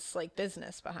leave his like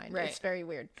business behind. Right. It's very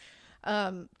weird.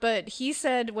 But he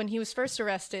said when he was first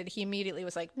arrested, he immediately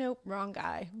was like, "Nope, wrong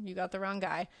guy. You got the wrong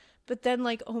guy." But then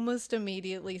like almost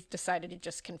immediately decided to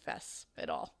just confess it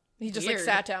all. He just like Weird.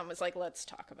 sat down and was like, "Let's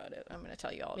talk about it. I'm going to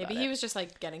tell you all Maybe about he it." was just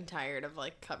like getting tired of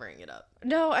like covering it up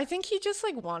No, I think he just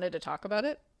like wanted to talk about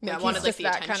it. Yeah, he's wanted, like, just the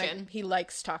that attention. he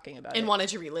likes talking about and it. wanted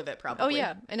to relive it. Probably. Oh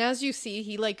yeah, and as you see,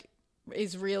 he like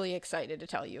is really excited to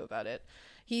tell you about it.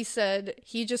 He said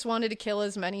he just wanted to kill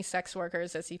as many sex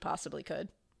workers as he possibly could.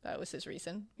 That was his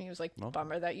reason. He was like,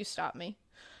 "Bummer that you stopped me."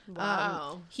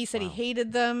 Wow. He said he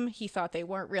hated them. He thought they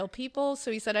weren't real people.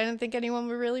 So he said, "I didn't think anyone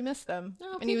would really miss them."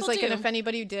 No, and he was people like, "And do. if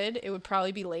anybody did, it would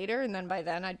probably be later, and then by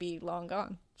then I'd be long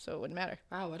gone, so it wouldn't matter."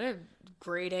 Wow, what a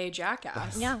grade A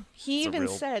jackass. Yeah. He It's a even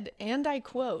real- said, and I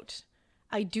quote,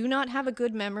 "I do not have a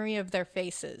good memory of their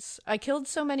faces. I killed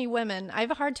so many women, I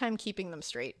have a hard time keeping them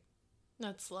straight."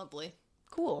 That's lovely.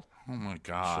 Cool. Oh my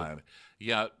God.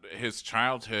 Yeah, his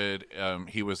childhood,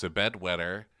 he was a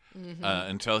bedwetter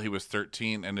until he was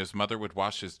 13, and his mother would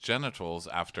wash his genitals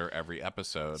after every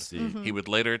episode. He would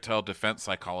later tell defense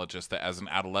psychologists that as an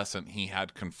adolescent, he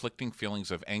had conflicting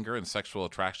feelings of anger and sexual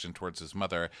attraction towards his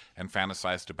mother and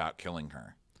fantasized about killing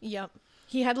her. Yep.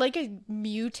 He had like a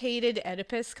mutated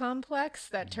Oedipus complex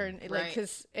that turned like Right.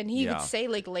 his, and he Yeah. would say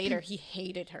like later he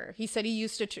hated her. He said he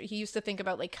used to think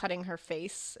about like cutting her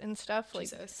face and stuff. Like,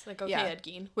 Jesus. Like, okay, yeah. Ed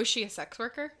Gein. Was she a sex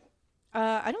worker?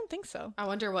 I don't think so. I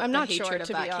wonder what I'm the not hatred sure, of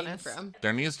to that be came honest. from.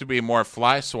 There needs to be more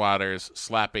fly swatters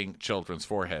slapping children's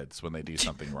foreheads when they do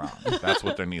something wrong. That's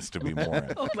what there needs to be more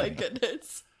of. Oh my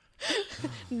goodness.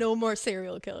 No more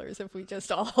serial killers if we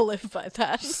just all live by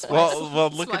that. Well,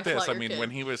 look Swy at this. fly I your mean, kid.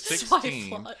 when he was Swy 16,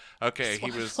 fly. okay,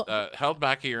 he Swy was fly. held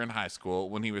back a year in high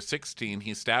school. When he was 16,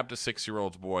 he stabbed a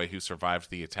 6-year-old boy who survived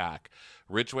the attack.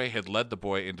 Ridgway had led the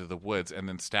boy into the woods and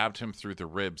then stabbed him through the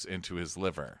ribs into his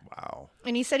liver. Wow.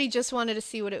 And he said he just wanted to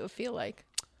see what it would feel like.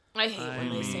 I hate when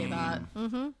they say that.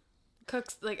 Mm-hmm.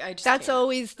 Cooks, like, I just That's can't.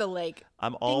 always the like.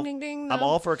 I'm all ding, ding, I'm no.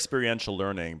 all for experiential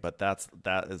learning, but that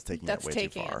is taking That's it way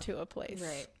taking too far. it to a place.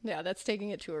 Right. Yeah, that's taking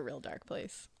it to a real dark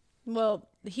place. Well,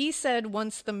 he said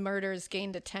once the murders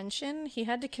gained attention, he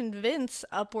had to convince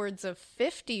upwards of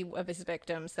 50 of his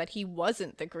victims that he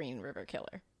wasn't the Green River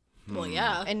Killer. Well,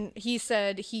 yeah. And he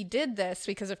said he did this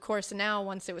because, of course, now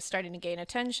once it was starting to gain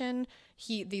attention,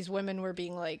 these women were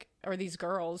being like, or these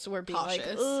girls were being Cautious.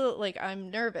 like, "Ugh," like, I'm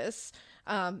nervous.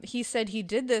 He said he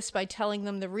did this by telling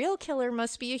them the real killer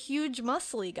must be a huge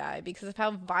muscly guy because of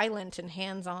how violent and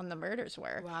hands-on the murders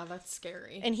were. Wow, that's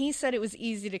scary. And he said it was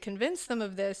easy to convince them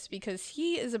of this because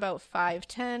he is about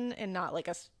 5'10" and not like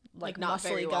like not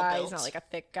very muscly well guy. built. He's not like a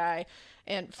thick guy.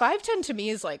 And 5'10" to me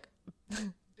is like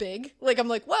big. Like I'm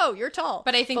like, whoa, you're tall.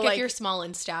 But I think if like, you're small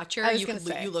in stature, I was you gonna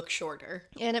say. you look shorter.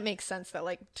 and it makes sense that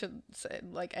like to say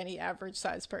like any average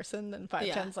size person, then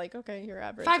 5'10's like, okay, you're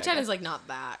average. 5'10" is like not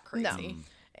that crazy. No.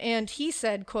 And he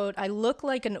said, quote, I look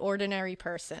like an ordinary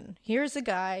person. Here's a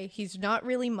guy. He's not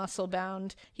really muscle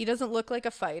bound. He doesn't look like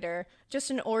a fighter. Just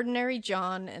an ordinary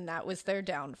John, and that was their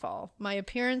downfall. My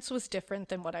appearance was different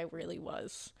than what I really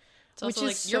was. It's also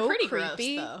Which is like, you're so pretty gross,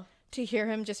 creepy though. to hear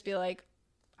him just be like,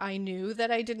 I knew that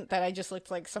I just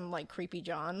looked like some like creepy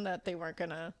John that they weren't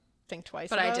gonna think twice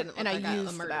But about. I didn't look and like I a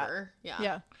used murderer. that.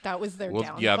 Yeah. That was their Well,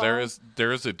 downfall. yeah,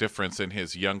 there is a difference in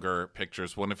his younger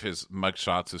pictures. One of his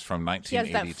mugshots is from He has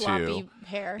that 1982. floppy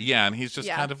hair. Yeah, and he's just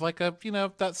Yeah. kind of like a,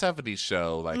 that 70s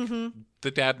show, like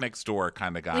the dad next door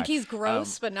kind of guy. Like he's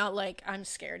gross, but not like I'm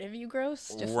scared of you gross.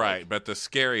 Just Right, like, but the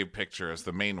scary picture is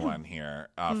the main one here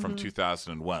from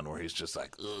 2001, where he's just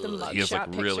like, ugh. He has like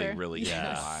mugshot really, picture. really evil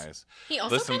eyes. He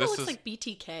also Listen, kind of this looks is- like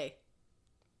BTK,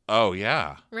 Oh,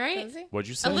 yeah. right? Does he? What'd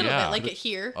you A say? little Yeah. bit, like it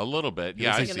here. A little bit.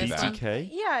 Yeah, I Is see it that. BTK?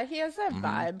 Yeah, he has that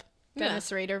vibe. Yeah. Dennis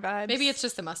Rader vibes. Maybe it's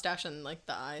just the mustache and like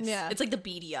the eyes. Yeah. It's like the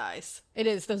beady eyes. It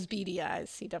is those beady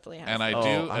eyes. He definitely has. And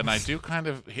I do kind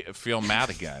of feel Matt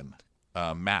again.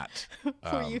 Matt.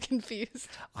 Were you confused?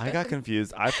 I got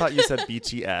confused. I thought you said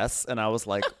BTS, and I was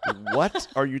like, "What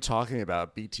are you talking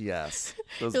about, BTS?"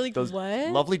 Those, You're like,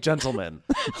 "What?" lovely gentlemen.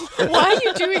 Why are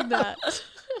you doing that?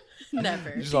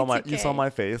 Never. You saw my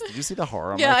face. Did you see the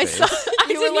horror on Yeah, my I face? saw. I You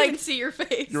didn't were even like, see your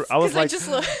face. I was 'cause I like, just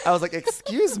look- I was like,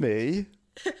 "Excuse me."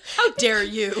 How dare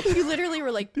you? you literally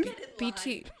were like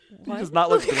BT. He What? does not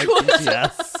look like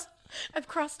BTS. I've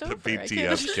crossed over. The I can't BTS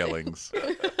understand. killings.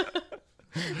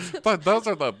 But those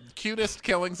are the cutest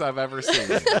killings I've ever seen.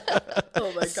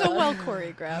 Oh my So well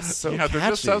choreographed. So Yeah, they're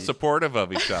just so catchy. supportive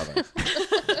of each other.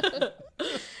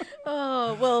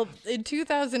 Oh, well, in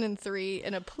 2003,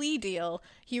 in a plea deal,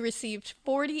 he received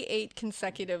 48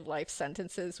 consecutive life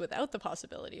sentences without the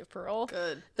possibility of parole.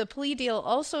 Good. The plea deal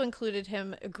also included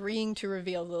him agreeing to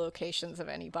reveal the locations of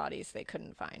any bodies they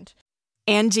couldn't find.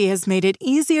 Angie has made it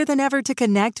easier than ever to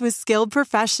connect with skilled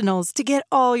professionals to get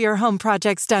all your home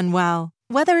projects done well.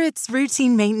 Whether it's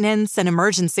routine maintenance, an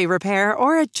emergency repair,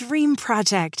 or a dream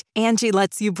project, Angie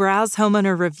lets you browse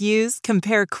homeowner reviews,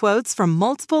 compare quotes from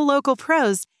multiple local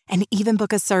pros, and even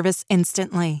book a service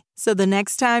instantly. So the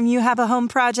next time you have a home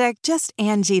project, just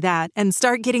Angie that and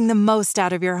start getting the most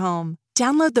out of your home.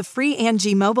 Download the free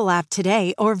Angie mobile app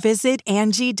today or visit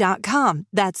Angie.com.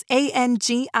 That's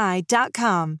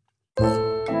ANGI.com.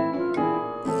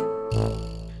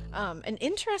 An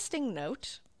interesting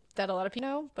note that a lot of people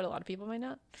know, but a lot of people might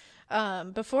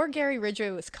not. Before Gary Ridgway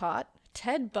was caught,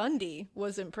 Ted Bundy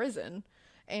was in prison,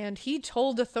 and he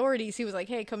told authorities, he was like,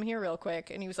 hey, come here real quick.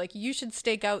 And he was like, you should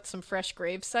stake out some fresh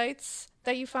grave sites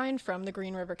that you find from the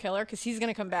Green River Killer, because he's going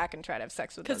to come back and try to have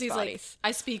sex with those Because he's bodies. like,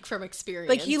 I speak from experience.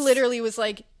 Like, he literally was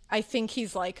like, I think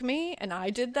he's like me, and I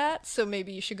did that, so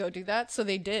maybe you should go do that. So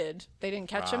they did. They didn't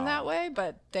catch him that way,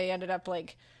 but they ended up,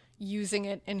 like, using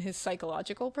it in his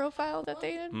psychological profile that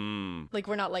they did. Like,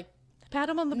 we're not like, pat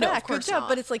him on the No, of back, good course job. not.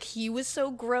 But it's like he was so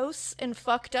gross and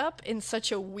fucked up in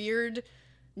such a weird,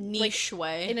 niche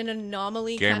way. in an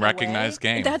anomaly Game kind of recognized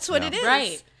way. game. That's what Yeah. it is.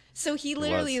 Right. So he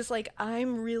literally was. is like,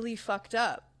 I'm really fucked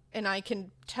up. And I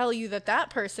can tell you that that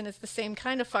person is the same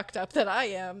kind of fucked up that I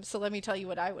am. So let me tell you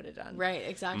what I would have done. Right,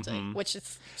 exactly. Which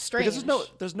is strange. Because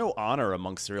there's no honor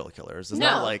among serial killers. It's No.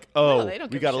 not like, No, they don't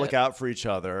we give a got to shit. look out for each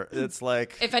other. It's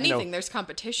like, If anything, there's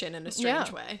competition in a strange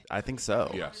Yeah. way. I think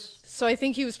so. Yes. So I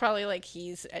think he was probably like,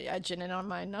 he's edging in on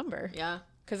my number. Yeah.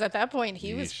 Because at that point,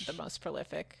 he was Yeesh. the most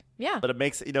prolific. Yeah. But it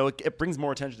makes it brings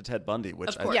more attention to Ted Bundy,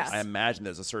 which course. Yes. I imagine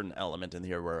there's a certain element in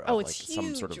here where Oh, of, it's like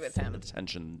some sort huge of with him.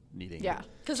 attention needing. Yeah.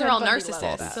 Because they're all Ted Bundy loved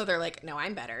narcissists, that. so they're like, no,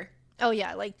 I'm better. Oh,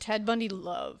 yeah. Like, Ted Bundy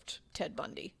loved Ted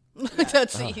Bundy.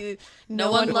 That's he.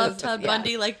 No one loved was- Ted yeah.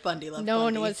 Bundy like Bundy loved No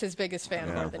Bundy. one was his biggest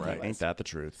fan more than right. he was. Ain't that the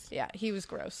truth? Yeah, he was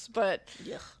gross. But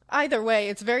either way,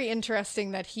 it's very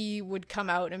interesting that he would come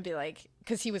out and be like,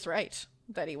 because he was right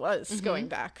that he was going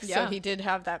back. So Yeah. he did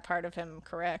have that part of him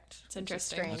correct. It's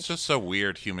interesting. It's just so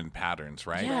weird human patterns,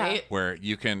 right? Yeah. Right. Where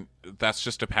that's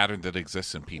just a pattern that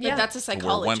exists in people. Like, that's a Where one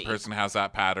psychology. person has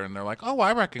that pattern, they're like, oh,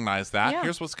 I recognize that. Yeah.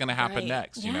 Here's what's going to happen Right.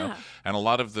 next, you know? Yeah. And a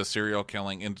lot of the serial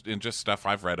killing and just stuff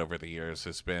I've read over the years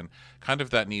has been kind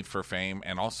of that need for fame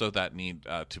and also that need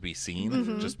to be seen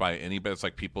Mm-hmm. just by anybody. It's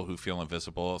like people who feel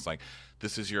invisible. It's like,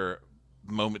 this is your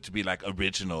moment to be like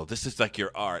original. This is like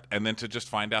your art. And then to just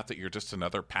find out that you're just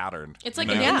another pattern. It's like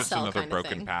you know, an just incel another kind of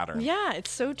broken thing. pattern. Yeah,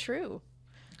 it's so true.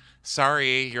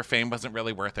 sorry, your fame wasn't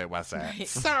really worth it, was it?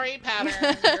 Sorry,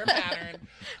 pattern. You're a pattern.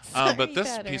 But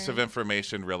this piece of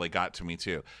information really got to me,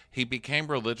 too. He became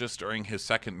religious during his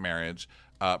second marriage,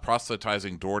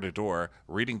 proselytizing door to door,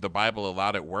 reading the Bible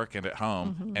aloud at work and at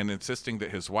home, and insisting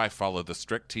that his wife follow the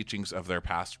strict teachings of their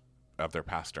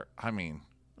pastor. I mean,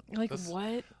 Like,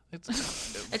 what?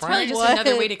 it's probably just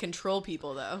another way to control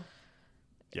people, though.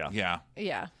 Yeah.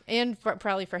 Yeah, and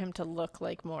probably for him to look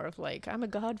like more of like, I'm a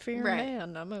God-fearing Right.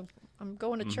 man. I'm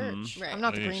going to church. Right. I'm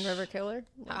not the Green River Killer.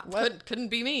 Couldn't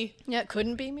be me. Yeah, it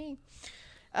couldn't be me.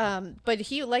 But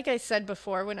he, like I said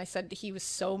before, when I said he was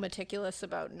so meticulous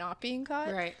about not being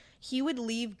caught, Right. he would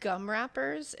leave gum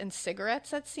wrappers and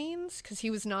cigarettes at scenes because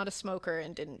he was not a smoker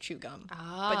and didn't chew gum.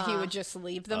 But he would just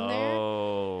leave them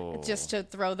there just to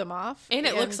throw them off. And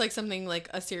it looks like something like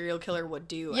a serial killer would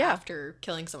do after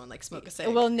killing someone, like smoke a cig.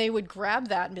 Well, and they would grab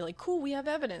that and be like, cool, we have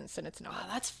evidence, and it's not. Wow,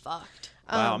 that's fucked.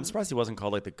 Wow, I'm surprised he wasn't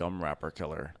called like the gum wrapper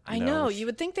killer. I know. You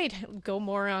would think they'd go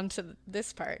more on to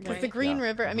this part. Because Right. the Green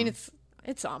River, I mean, it's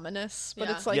ominous, but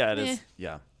it's like, it is.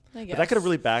 Yeah. I But that could have guess.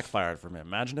 really backfired from him.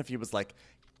 Imagine if he was like,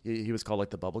 he was called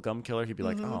like the bubblegum killer. He'd be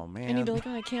like, oh, man. And he'd be like,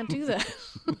 oh, I can't do that.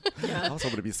 I was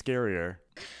hoping to be scarier.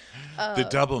 The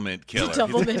Doublemint Killer.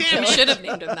 Doublemint We killer. should have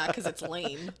named him that because it's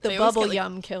lame. The They always bubble get, like-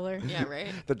 yum killer. Yeah, right.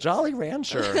 The Jolly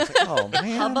Rancher. It's like, oh,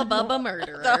 man. Hubba Bubba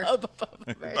Murderer.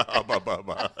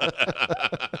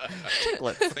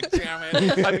 Chiclets. Like, damn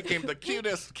it. I became the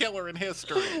cutest killer in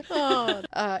history.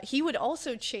 He would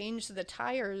also change the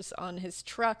tires on his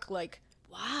truck like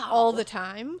Wow. all the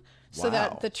time. So Wow.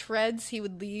 that the treads he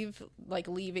would leave, like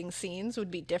leaving scenes, would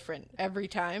be different every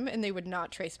time, and they would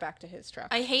not trace back to his truck.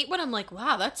 I hate when I'm like,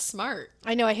 wow, that's smart.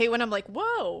 I know. I hate when I'm like,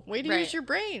 "Whoa, way to Right. use your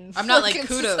brain." I'm not like it's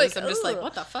just kudos. I'm just like, ugh.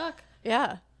 what the fuck?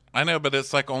 Yeah. I know, but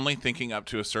it's like only thinking up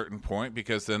to a certain point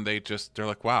because then they're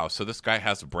like, wow, so this guy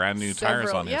has brand new tires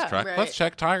Several, on his yeah, truck. right. Let's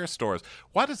check tire stores.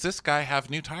 Why does this guy have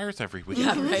new tires every week? Yeah,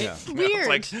 right. You know, Weird.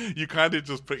 It's like you kind of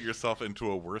just put yourself into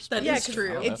a worse That Yeah, is 'cause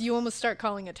true. you almost start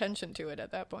calling attention to it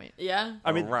at that point. Yeah.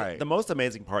 I mean, Right. the most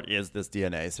amazing part is this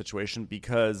DNA situation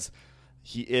because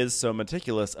he is so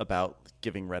meticulous about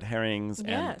giving red herrings and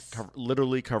Yes.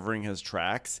 literally covering his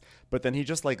tracks. But then he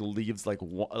just like leaves like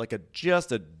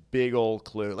just a big old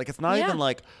clue. Like it's not Yeah. even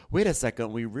like, wait a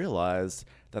second, we realized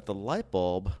that the light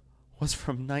bulb was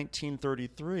from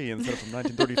 1933 instead of from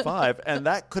 1935, and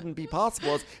that couldn't be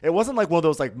possible. It wasn't like one of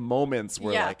those like moments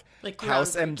where Yeah. like Like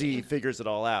House groundbreaking. MD figures it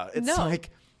all out. It's No. like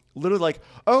literally like,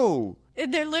 oh.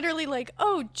 They're literally like,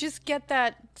 "Oh, just get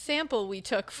that sample we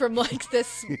took from like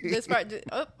this part."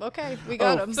 Oh, okay, we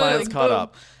got him. Science Like, caught boom.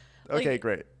 up. Okay, Like,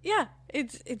 great. Yeah,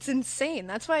 it's insane.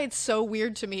 That's why it's so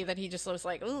weird to me that he just was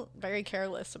like, "Oh, very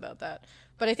careless about that."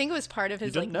 But I think it was part of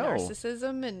his like didn't know.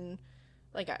 narcissism and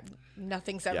like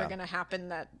nothing's ever Yeah. gonna happen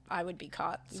that I would be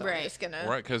caught. So I'm Right. just gonna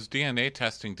Right, because DNA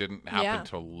testing didn't happen Yeah.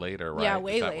 until later, right? Yeah,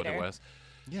 way Is that later. what it was?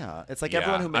 Yeah, it's like Yeah,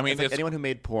 everyone who I mean, it's like it's- anyone who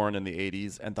made porn in the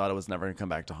 80s and thought it was never going to come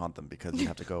back to haunt them because you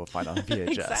have to go find it on VHS.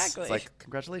 Exactly. It's like,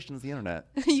 congratulations, the internet.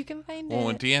 you can find Well,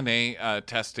 when it. DNA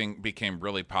testing became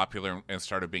really popular and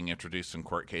started being introduced in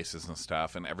court cases and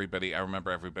stuff, and I remember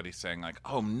everybody saying like,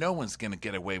 "Oh, no one's going to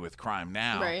get away with crime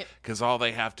now, Right. Because all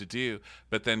they have to do."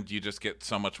 But then you just get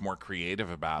so much more creative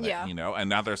about Yeah. it, you know. And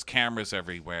now there's cameras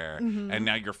everywhere, and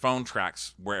now your phone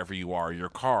tracks wherever you are, your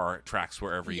car tracks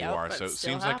wherever you Yep, are. but So it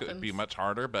still seems like it would be happens. much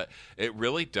harder, but it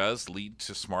really does lead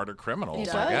to smarter criminals,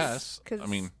 It I does, guess. 'cause I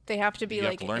mean, they have to be you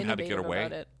like have to learn how to get innovative away.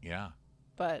 about it. Yeah.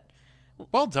 But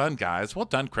Well done, guys. Well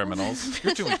done, criminals.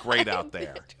 You're doing great out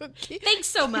there. Thanks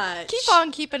so much. keep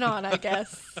on keeping on, I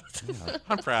guess.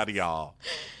 I'm proud of y'all.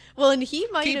 Well, and he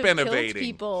might Keep have innovating. killed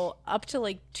people up to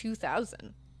like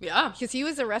 2000. Yeah. Because he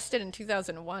was arrested in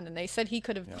 2001, and they said he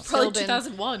could have Probably still been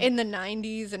 2001. in the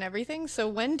 90s and everything. So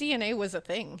when DNA was a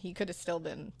thing, he could have still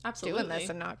been doing Absolutely. this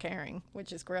and not caring,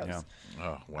 which is gross. Yeah.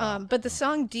 Oh, wow. But the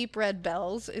song Deep Red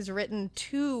Bells is written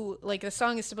to, like, the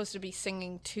song is supposed to be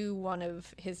singing to one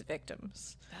of his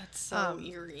victims. That's so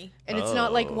eerie. And it's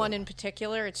not like one in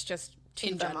particular, it's just to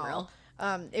In them general.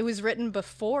 all. It was written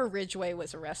before Ridgway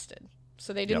was arrested.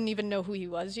 So they didn't even know who he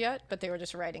was yet, but they were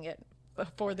just writing it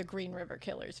for the Green River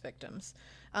Killers victims.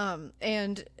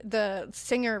 And the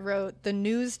singer wrote, "The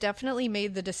news definitely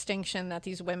made the distinction that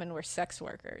these women were sex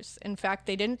workers. In fact,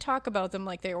 they didn't talk about them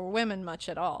like they were women much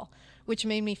at all, which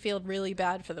made me feel really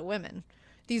bad for the women.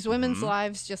 These women's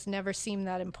lives just never seemed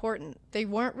that important. They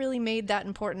weren't really made that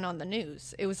important on the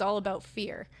news. It was all about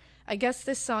fear. I guess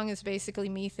this song is basically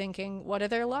me thinking, what are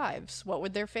their lives? What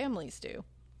would their families do?"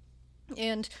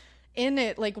 And in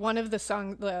it, like, one of the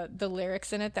song, the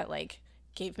lyrics in it that like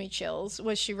gave me chills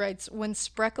was, she writes, "When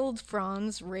spreckled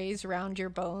fronds raise round your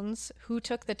bones, who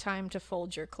took the time to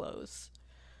fold your clothes?"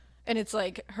 And it's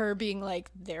like her being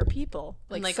like, they're people.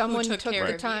 Like, like, who someone took took care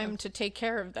the of time you? to take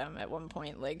care of them at one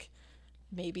point. Like,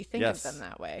 maybe think of them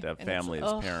that way. They have And it's families,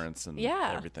 like, ugh. parents, and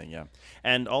Yeah. everything. Yeah.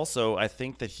 And also, I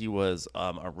think that he was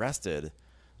arrested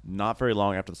not very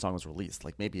long after the song was released,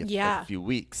 like maybe a few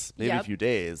weeks, maybe a Yep. few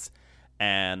days.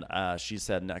 And she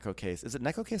said Neko case. Is it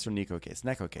Neko case or Nico case?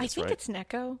 Neko case, I think right? it's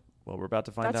Neko. Well, we're about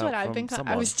to find That's out what I've from been. I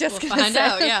someone. was just We'll gonna find say.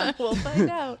 out, yeah. We'll find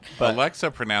out. Alexa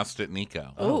pronounced it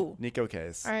Nico. Oh, Nico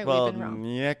case. All right, we've well, been wrong.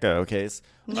 Nyeko case.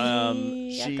 She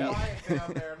Nyeko.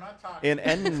 in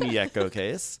Nyeko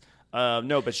case.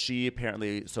 No, but she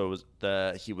apparently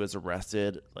he was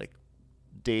arrested like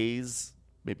days,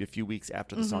 maybe a few weeks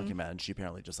after the song came out, and she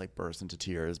apparently just like burst into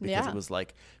tears because it was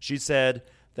like she said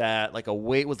that like a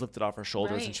weight was lifted off her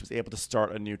shoulders Right. and she was able to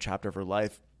start a new chapter of her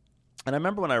life. And I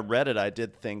remember when I read it, I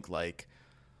did think like,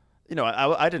 you know,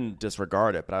 I didn't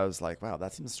disregard it, but I was like, wow,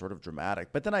 that seems sort of dramatic.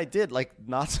 But then I did like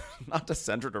not to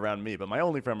center it around me, but my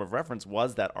only frame of reference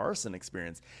was that arson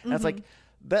experience. And it's like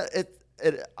that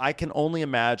I can only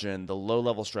imagine the low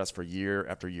level stress for year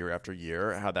after year after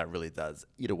year, how that really does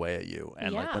eat away at you.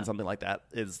 And like when something like that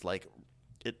is like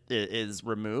it is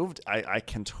removed, I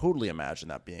can totally imagine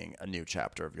that being a new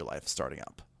chapter of your life starting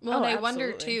up. Well, and I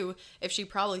wonder absolutely. too if she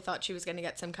probably thought she was going to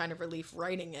get some kind of relief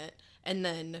writing it, and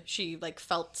then she like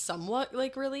felt somewhat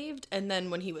like relieved, and then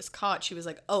when he was caught, she was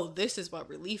like, "Oh, this is what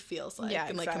relief feels like," Yeah,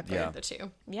 and like exactly. compared the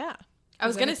two. Yeah. I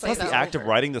was going to say Plus, that the act of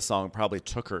over. writing the song probably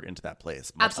took her into that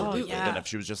place much more Absolutely. deeply Oh, than yeah. if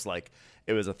she was just like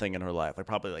it was a thing in her life. Like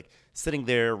probably like sitting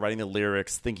there writing the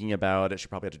lyrics, thinking about it. She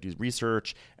probably had to do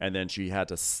research, and then she had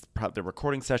to the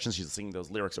recording sessions. She's singing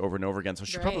those lyrics over and over again. So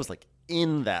she probably Right. was like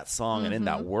in that song and in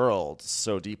that world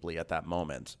so deeply at that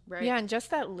moment. Right. Yeah, and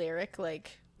just that lyric,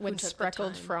 like when took the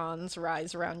speckled time? fronds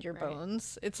rise around your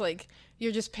bones. It's like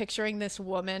you're just picturing this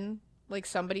woman, like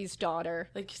somebody's daughter.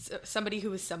 Like somebody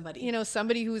who was somebody. You know,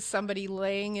 somebody who's somebody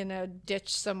laying in a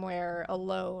ditch somewhere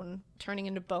alone, turning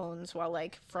into bones while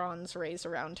like fronds raise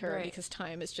around her Right. because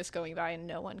time is just going by and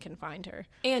no one can find her.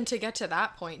 And to get to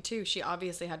that point too, she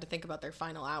obviously had to think about their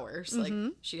final hours. Like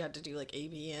she had to do like A,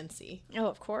 B, and C. Oh,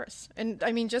 of course. And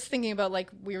I mean, just thinking about like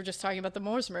we were just talking about the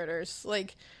Moors murders,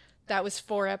 like that was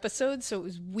 4 episodes, so it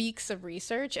was weeks of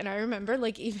research. And I remember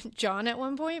like even John at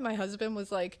one point, my husband was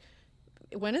like,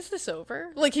 when is this over?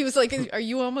 Like he was like, are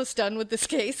you almost done with this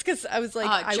case? Because I was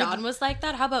like, John was like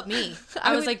that. How about me?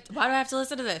 I was like, why do I have to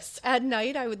listen to this? at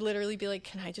night I would literally be like,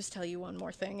 can I just tell you one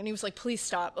more thing? And he was like, please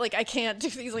stop. Like I can't do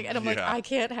these. Like, and I'm like, Yeah. I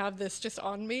can't have this just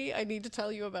on me. I need to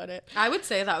tell you about it. I would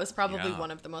say that was probably Yeah.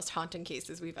 one of the most haunting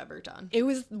cases we've ever done. It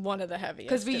was one of the heaviest.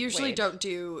 Because we it usually weighed. don't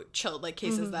do like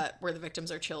cases that where the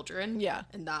victims are children. Yeah.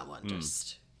 And that one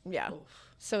just Yeah.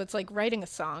 So it's like writing a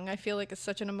song, I feel like it's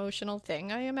such an emotional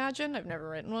thing, I imagine. I've never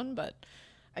written one, but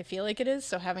I feel like it is.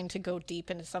 So having to go deep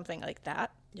into something like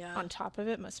that on top of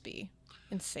it must be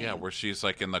insane. Yeah, where she's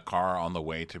like in the car on the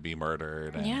way to be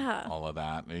murdered and Yeah. all of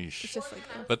that. Eesh. It's just like,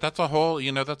 But that's a whole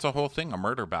thing, a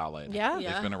murder ballad. Yeah. They've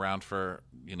Yeah. been around for,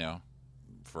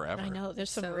 forever. I know there's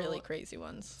some So- really crazy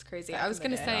ones. It's crazy. back I was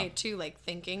in the gonna day. say too, like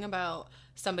thinking about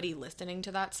somebody listening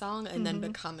to that song and then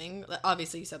becoming.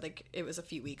 Obviously, you said like it was a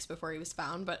few weeks before he was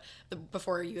found, but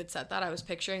before you had said that, I was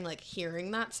picturing like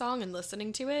hearing that song and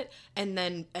listening to it, and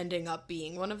then ending up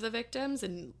being one of the victims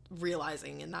and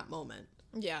realizing in that moment.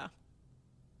 Yeah.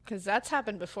 Because that's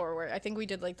happened before where I think we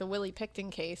did like the Willie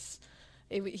Picton case.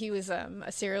 He was a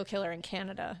serial killer in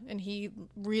Canada, and he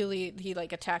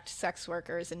like attacked sex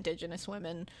workers, Indigenous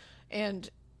women, and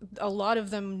a lot of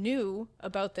them knew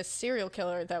about this serial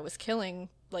killer that was killing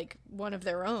like one of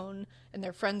their own and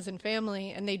their friends and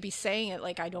family, and they'd be saying it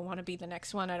like, I don't want to be the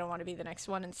next one, I don't want to be the next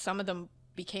one, and some of them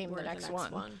became the next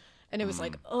one. And it was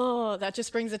like, oh, that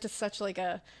just brings it to such like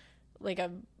a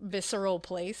visceral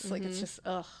place. Like it's just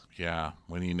ugh. Yeah,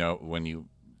 when you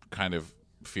kind of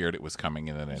feared it was coming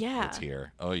and then it's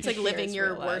here. Oh, It's like Fear living is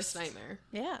your realized. worst nightmare.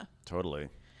 Yeah. Totally.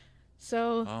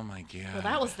 So oh my god. Well,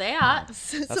 that was that.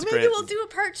 so That's maybe great. we'll do a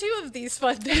part 2 of these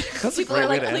fun things. That's a People great are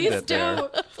way like, to end please it there.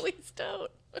 don't. Please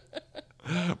don't.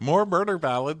 More murder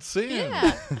ballads soon.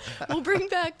 Yeah. We'll bring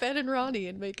back Ben and Ronnie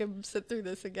and make them sit through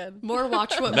this again. More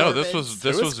watch what. No, Morbids. this It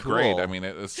was was great. cool. I mean,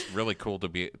 it's really cool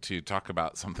to talk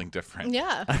about something different.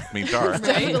 Yeah. I mean, darn.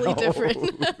 Definitely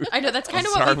different. I know that's kind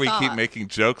I'm of what sorry we we thought. keep making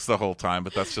jokes the whole time,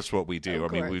 but that's just what we do.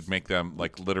 Of I mean, course. we'd make them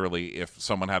like literally if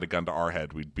someone had a gun to our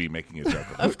head, we'd be making a joke.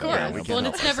 Of course. Yeah, we Well, can and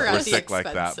help it's never ourselves. at the We're sick expense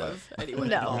like that, but of anyone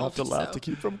No. I'll have to laugh so. to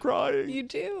keep from crying. You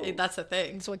do. That's the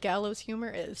thing. That's what gallows humor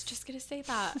is. Just gonna say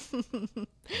that. Oh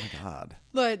my god.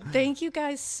 But thank you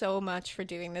guys so much for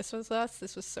doing this with us.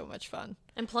 This was so much fun.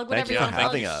 And plug Thank whatever you you for want.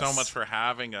 having Thank you us. so much for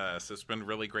having us. It's been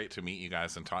really great to meet you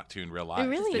guys and talk to you in real life. It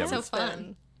really been is so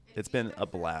fun. It's been a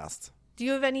blast. Do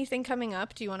you have anything coming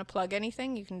up? Do you want to plug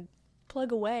anything? You can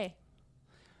plug away.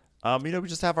 We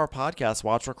just have our podcast,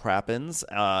 Watch What Crappens.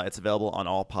 It's available on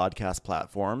all podcast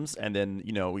platforms. And then,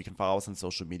 we can follow us on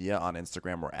social media. On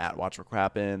Instagram, we're at Watch What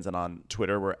Crappens. And on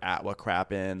Twitter, we're at What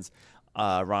Crappens.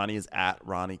 Ronnie is at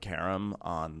Ronnie Karam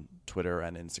on Twitter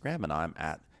and Instagram. And I'm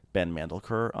at Ben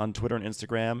Mandelker on Twitter and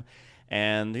Instagram.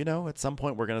 And, at some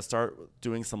point, we're going to start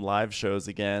doing some live shows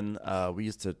again. We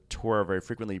used to tour very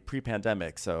frequently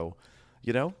pre-pandemic. So,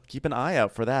 keep an eye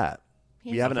out for that.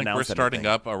 We haven't announced we're starting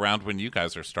anything. up around when you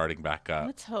guys are starting back up.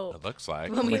 Let's hope. It looks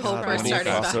like. When we hope we're starting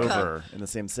back up. In the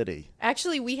same city.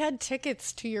 Actually, we had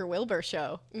tickets to your Wilbur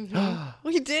show.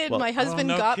 We did. Well, my husband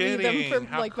no got me kidding. them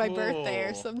for How my birthday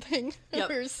or cool. something. Yep.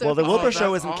 We were so Well, the Wilbur that's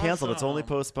show isn't canceled. It's awesome. only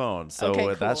postponed. So Okay,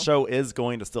 that cool. show is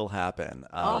going to still happen.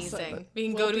 Amazing. We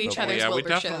can We'll go to be each there. other's Yeah, we Wilbur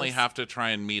definitely shows. have to try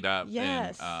and meet up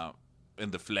Yes. in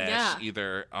the flesh, Yeah.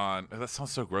 either on. That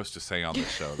sounds so gross to say on the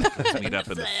show. Like, let's meet up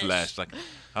in the flesh. Like,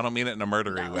 I don't mean it in a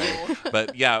murdery way,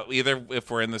 but yeah, either if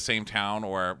we're in the same town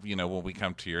or when we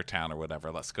come to your town or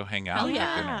whatever, let's go hang out. Hell and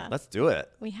have yeah. dinner. Let's do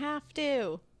it. We have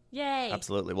to. Yay.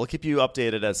 Absolutely. We'll keep you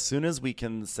updated as soon as we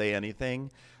can say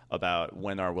anything about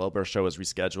when our Wilbur show is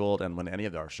rescheduled and when any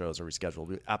of our shows are rescheduled.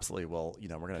 We absolutely will.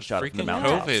 We're going to shout it from the Freaking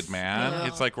mountaintops. COVID, man! Yeah.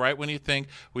 It's like right when you think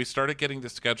we started getting the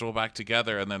schedule back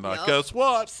together, and then like, guess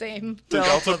what? Same. The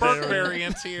Delta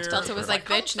variant's here. Delta was like,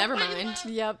 bitch, never mind.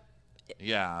 Yep.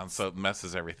 Yeah, and so it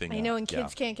messes everything I up. know, and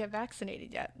kids can't get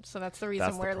vaccinated yet. So that's the reason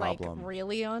That's the we're problem.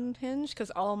 really unhinged,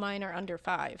 because all mine are under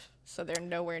 5. So they're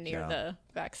nowhere near Yeah. the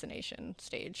vaccination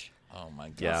stage. Oh my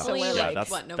god. Yeah, So we're yeah, like, that's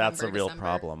what, that's a November, real December?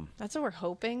 problem. That's what we're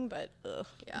hoping, but Yeah.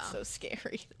 it's so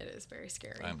scary. It is very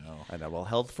scary. I know. I know. Well,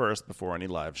 health first before any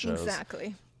live shows.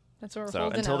 Exactly. That's what we're So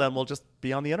holding until out. then, we'll just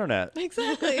be on the internet.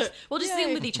 Exactly. We'll just Yay.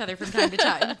 Zoom with each other from time to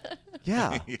time.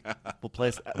 Yeah.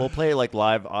 We'll play like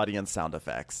live audience sound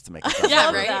effects to make it sound Yeah,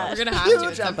 like right? that. We're going to have to at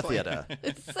huge some point. amphitheater.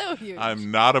 It's so huge. I'm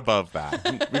not above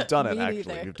that. We've done it, Me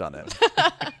actually. neither. We've done it.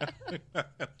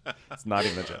 It's not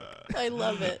even a joke. I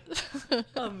love it.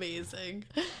 Amazing.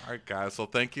 All right, guys. Well,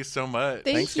 thank you so much.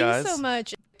 Thank Thanks, you guys. so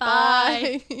much.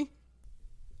 Bye. Bye.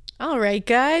 All right,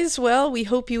 guys. Well, we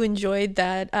hope you enjoyed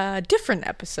that different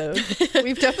episode.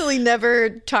 We've definitely never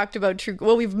talked about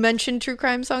we've mentioned true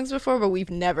crime songs before, but we've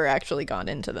never actually gone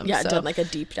into them. Yeah, so. done like a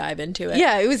deep dive into it.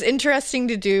 Yeah, it was interesting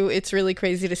to do. It's really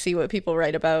crazy to see what people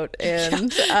write about,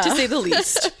 and to say the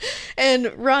least.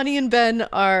 And Ronnie and Ben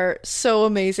are so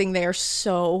amazing. They are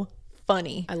so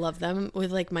funny. I love them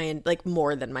with like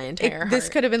more than my entire This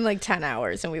heart. could have been like 10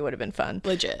 hours and we would have been fun.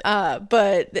 Legit.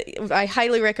 But I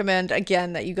highly recommend,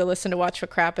 again, that you go listen to Watch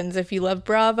What Crappens if you love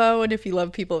Bravo and if you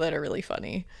love people that are really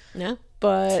funny. Yeah.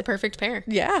 But It's the perfect pair.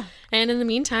 yeah. And in the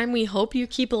meantime, we hope you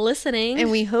keep listening.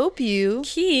 And we hope you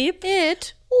keep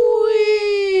it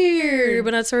weird.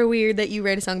 But not so weird that you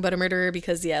write a song about a murderer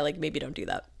because, yeah, like maybe don't do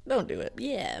that. don't do it.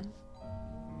 Yeah.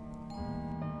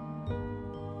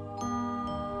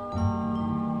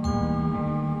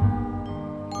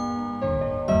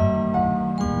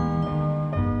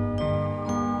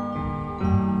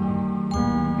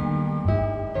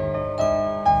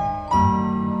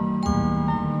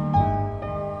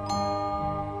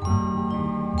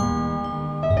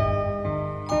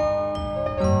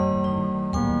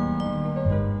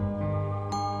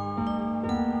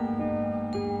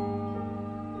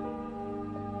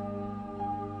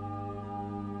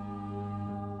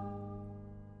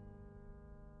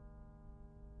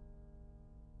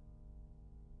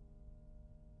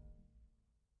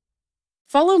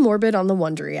 Follow Morbid on the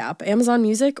Wondery app, Amazon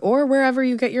Music, or wherever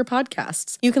you get your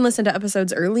podcasts. You can listen to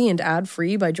episodes early and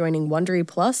ad-free by joining Wondery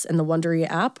Plus in the Wondery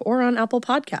app or on Apple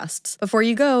Podcasts. Before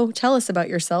you go, tell us about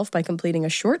yourself by completing a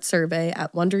short survey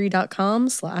at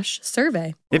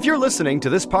Wondery.com/survey. If you're listening to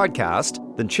this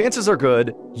podcast, then chances are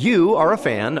good you are a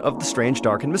fan of The Strange,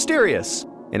 Dark, and Mysterious.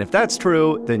 And if that's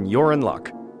true, then you're in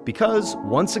luck. Because,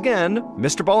 once again,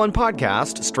 Mr. Ballin'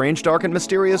 Podcast, Strange, Dark, and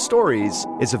Mysterious Stories,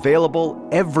 is available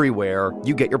everywhere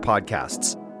you get your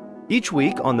podcasts. Each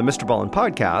week on the Mr. Ballin'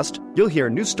 Podcast, you'll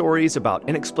hear new stories about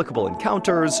inexplicable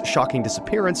encounters, shocking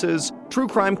disappearances, true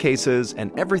crime cases, and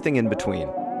everything in between.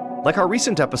 Like our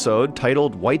recent episode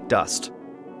titled White Dust.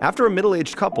 After a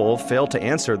middle-aged couple fail to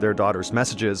answer their daughter's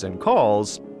messages and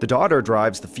calls, the daughter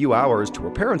drives the few hours to her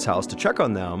parents' house to check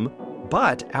on them.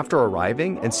 But after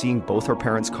arriving and seeing both her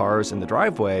parents' cars in the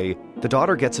driveway, the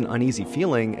daughter gets an uneasy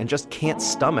feeling and just can't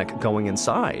stomach going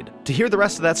inside. To hear the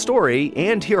rest of that story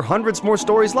and hear hundreds more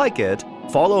stories like it,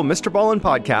 follow Mr. Ballin'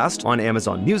 Podcast on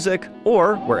Amazon Music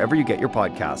or wherever you get your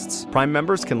podcasts. Prime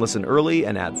members can listen early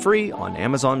and ad-free on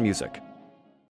Amazon Music.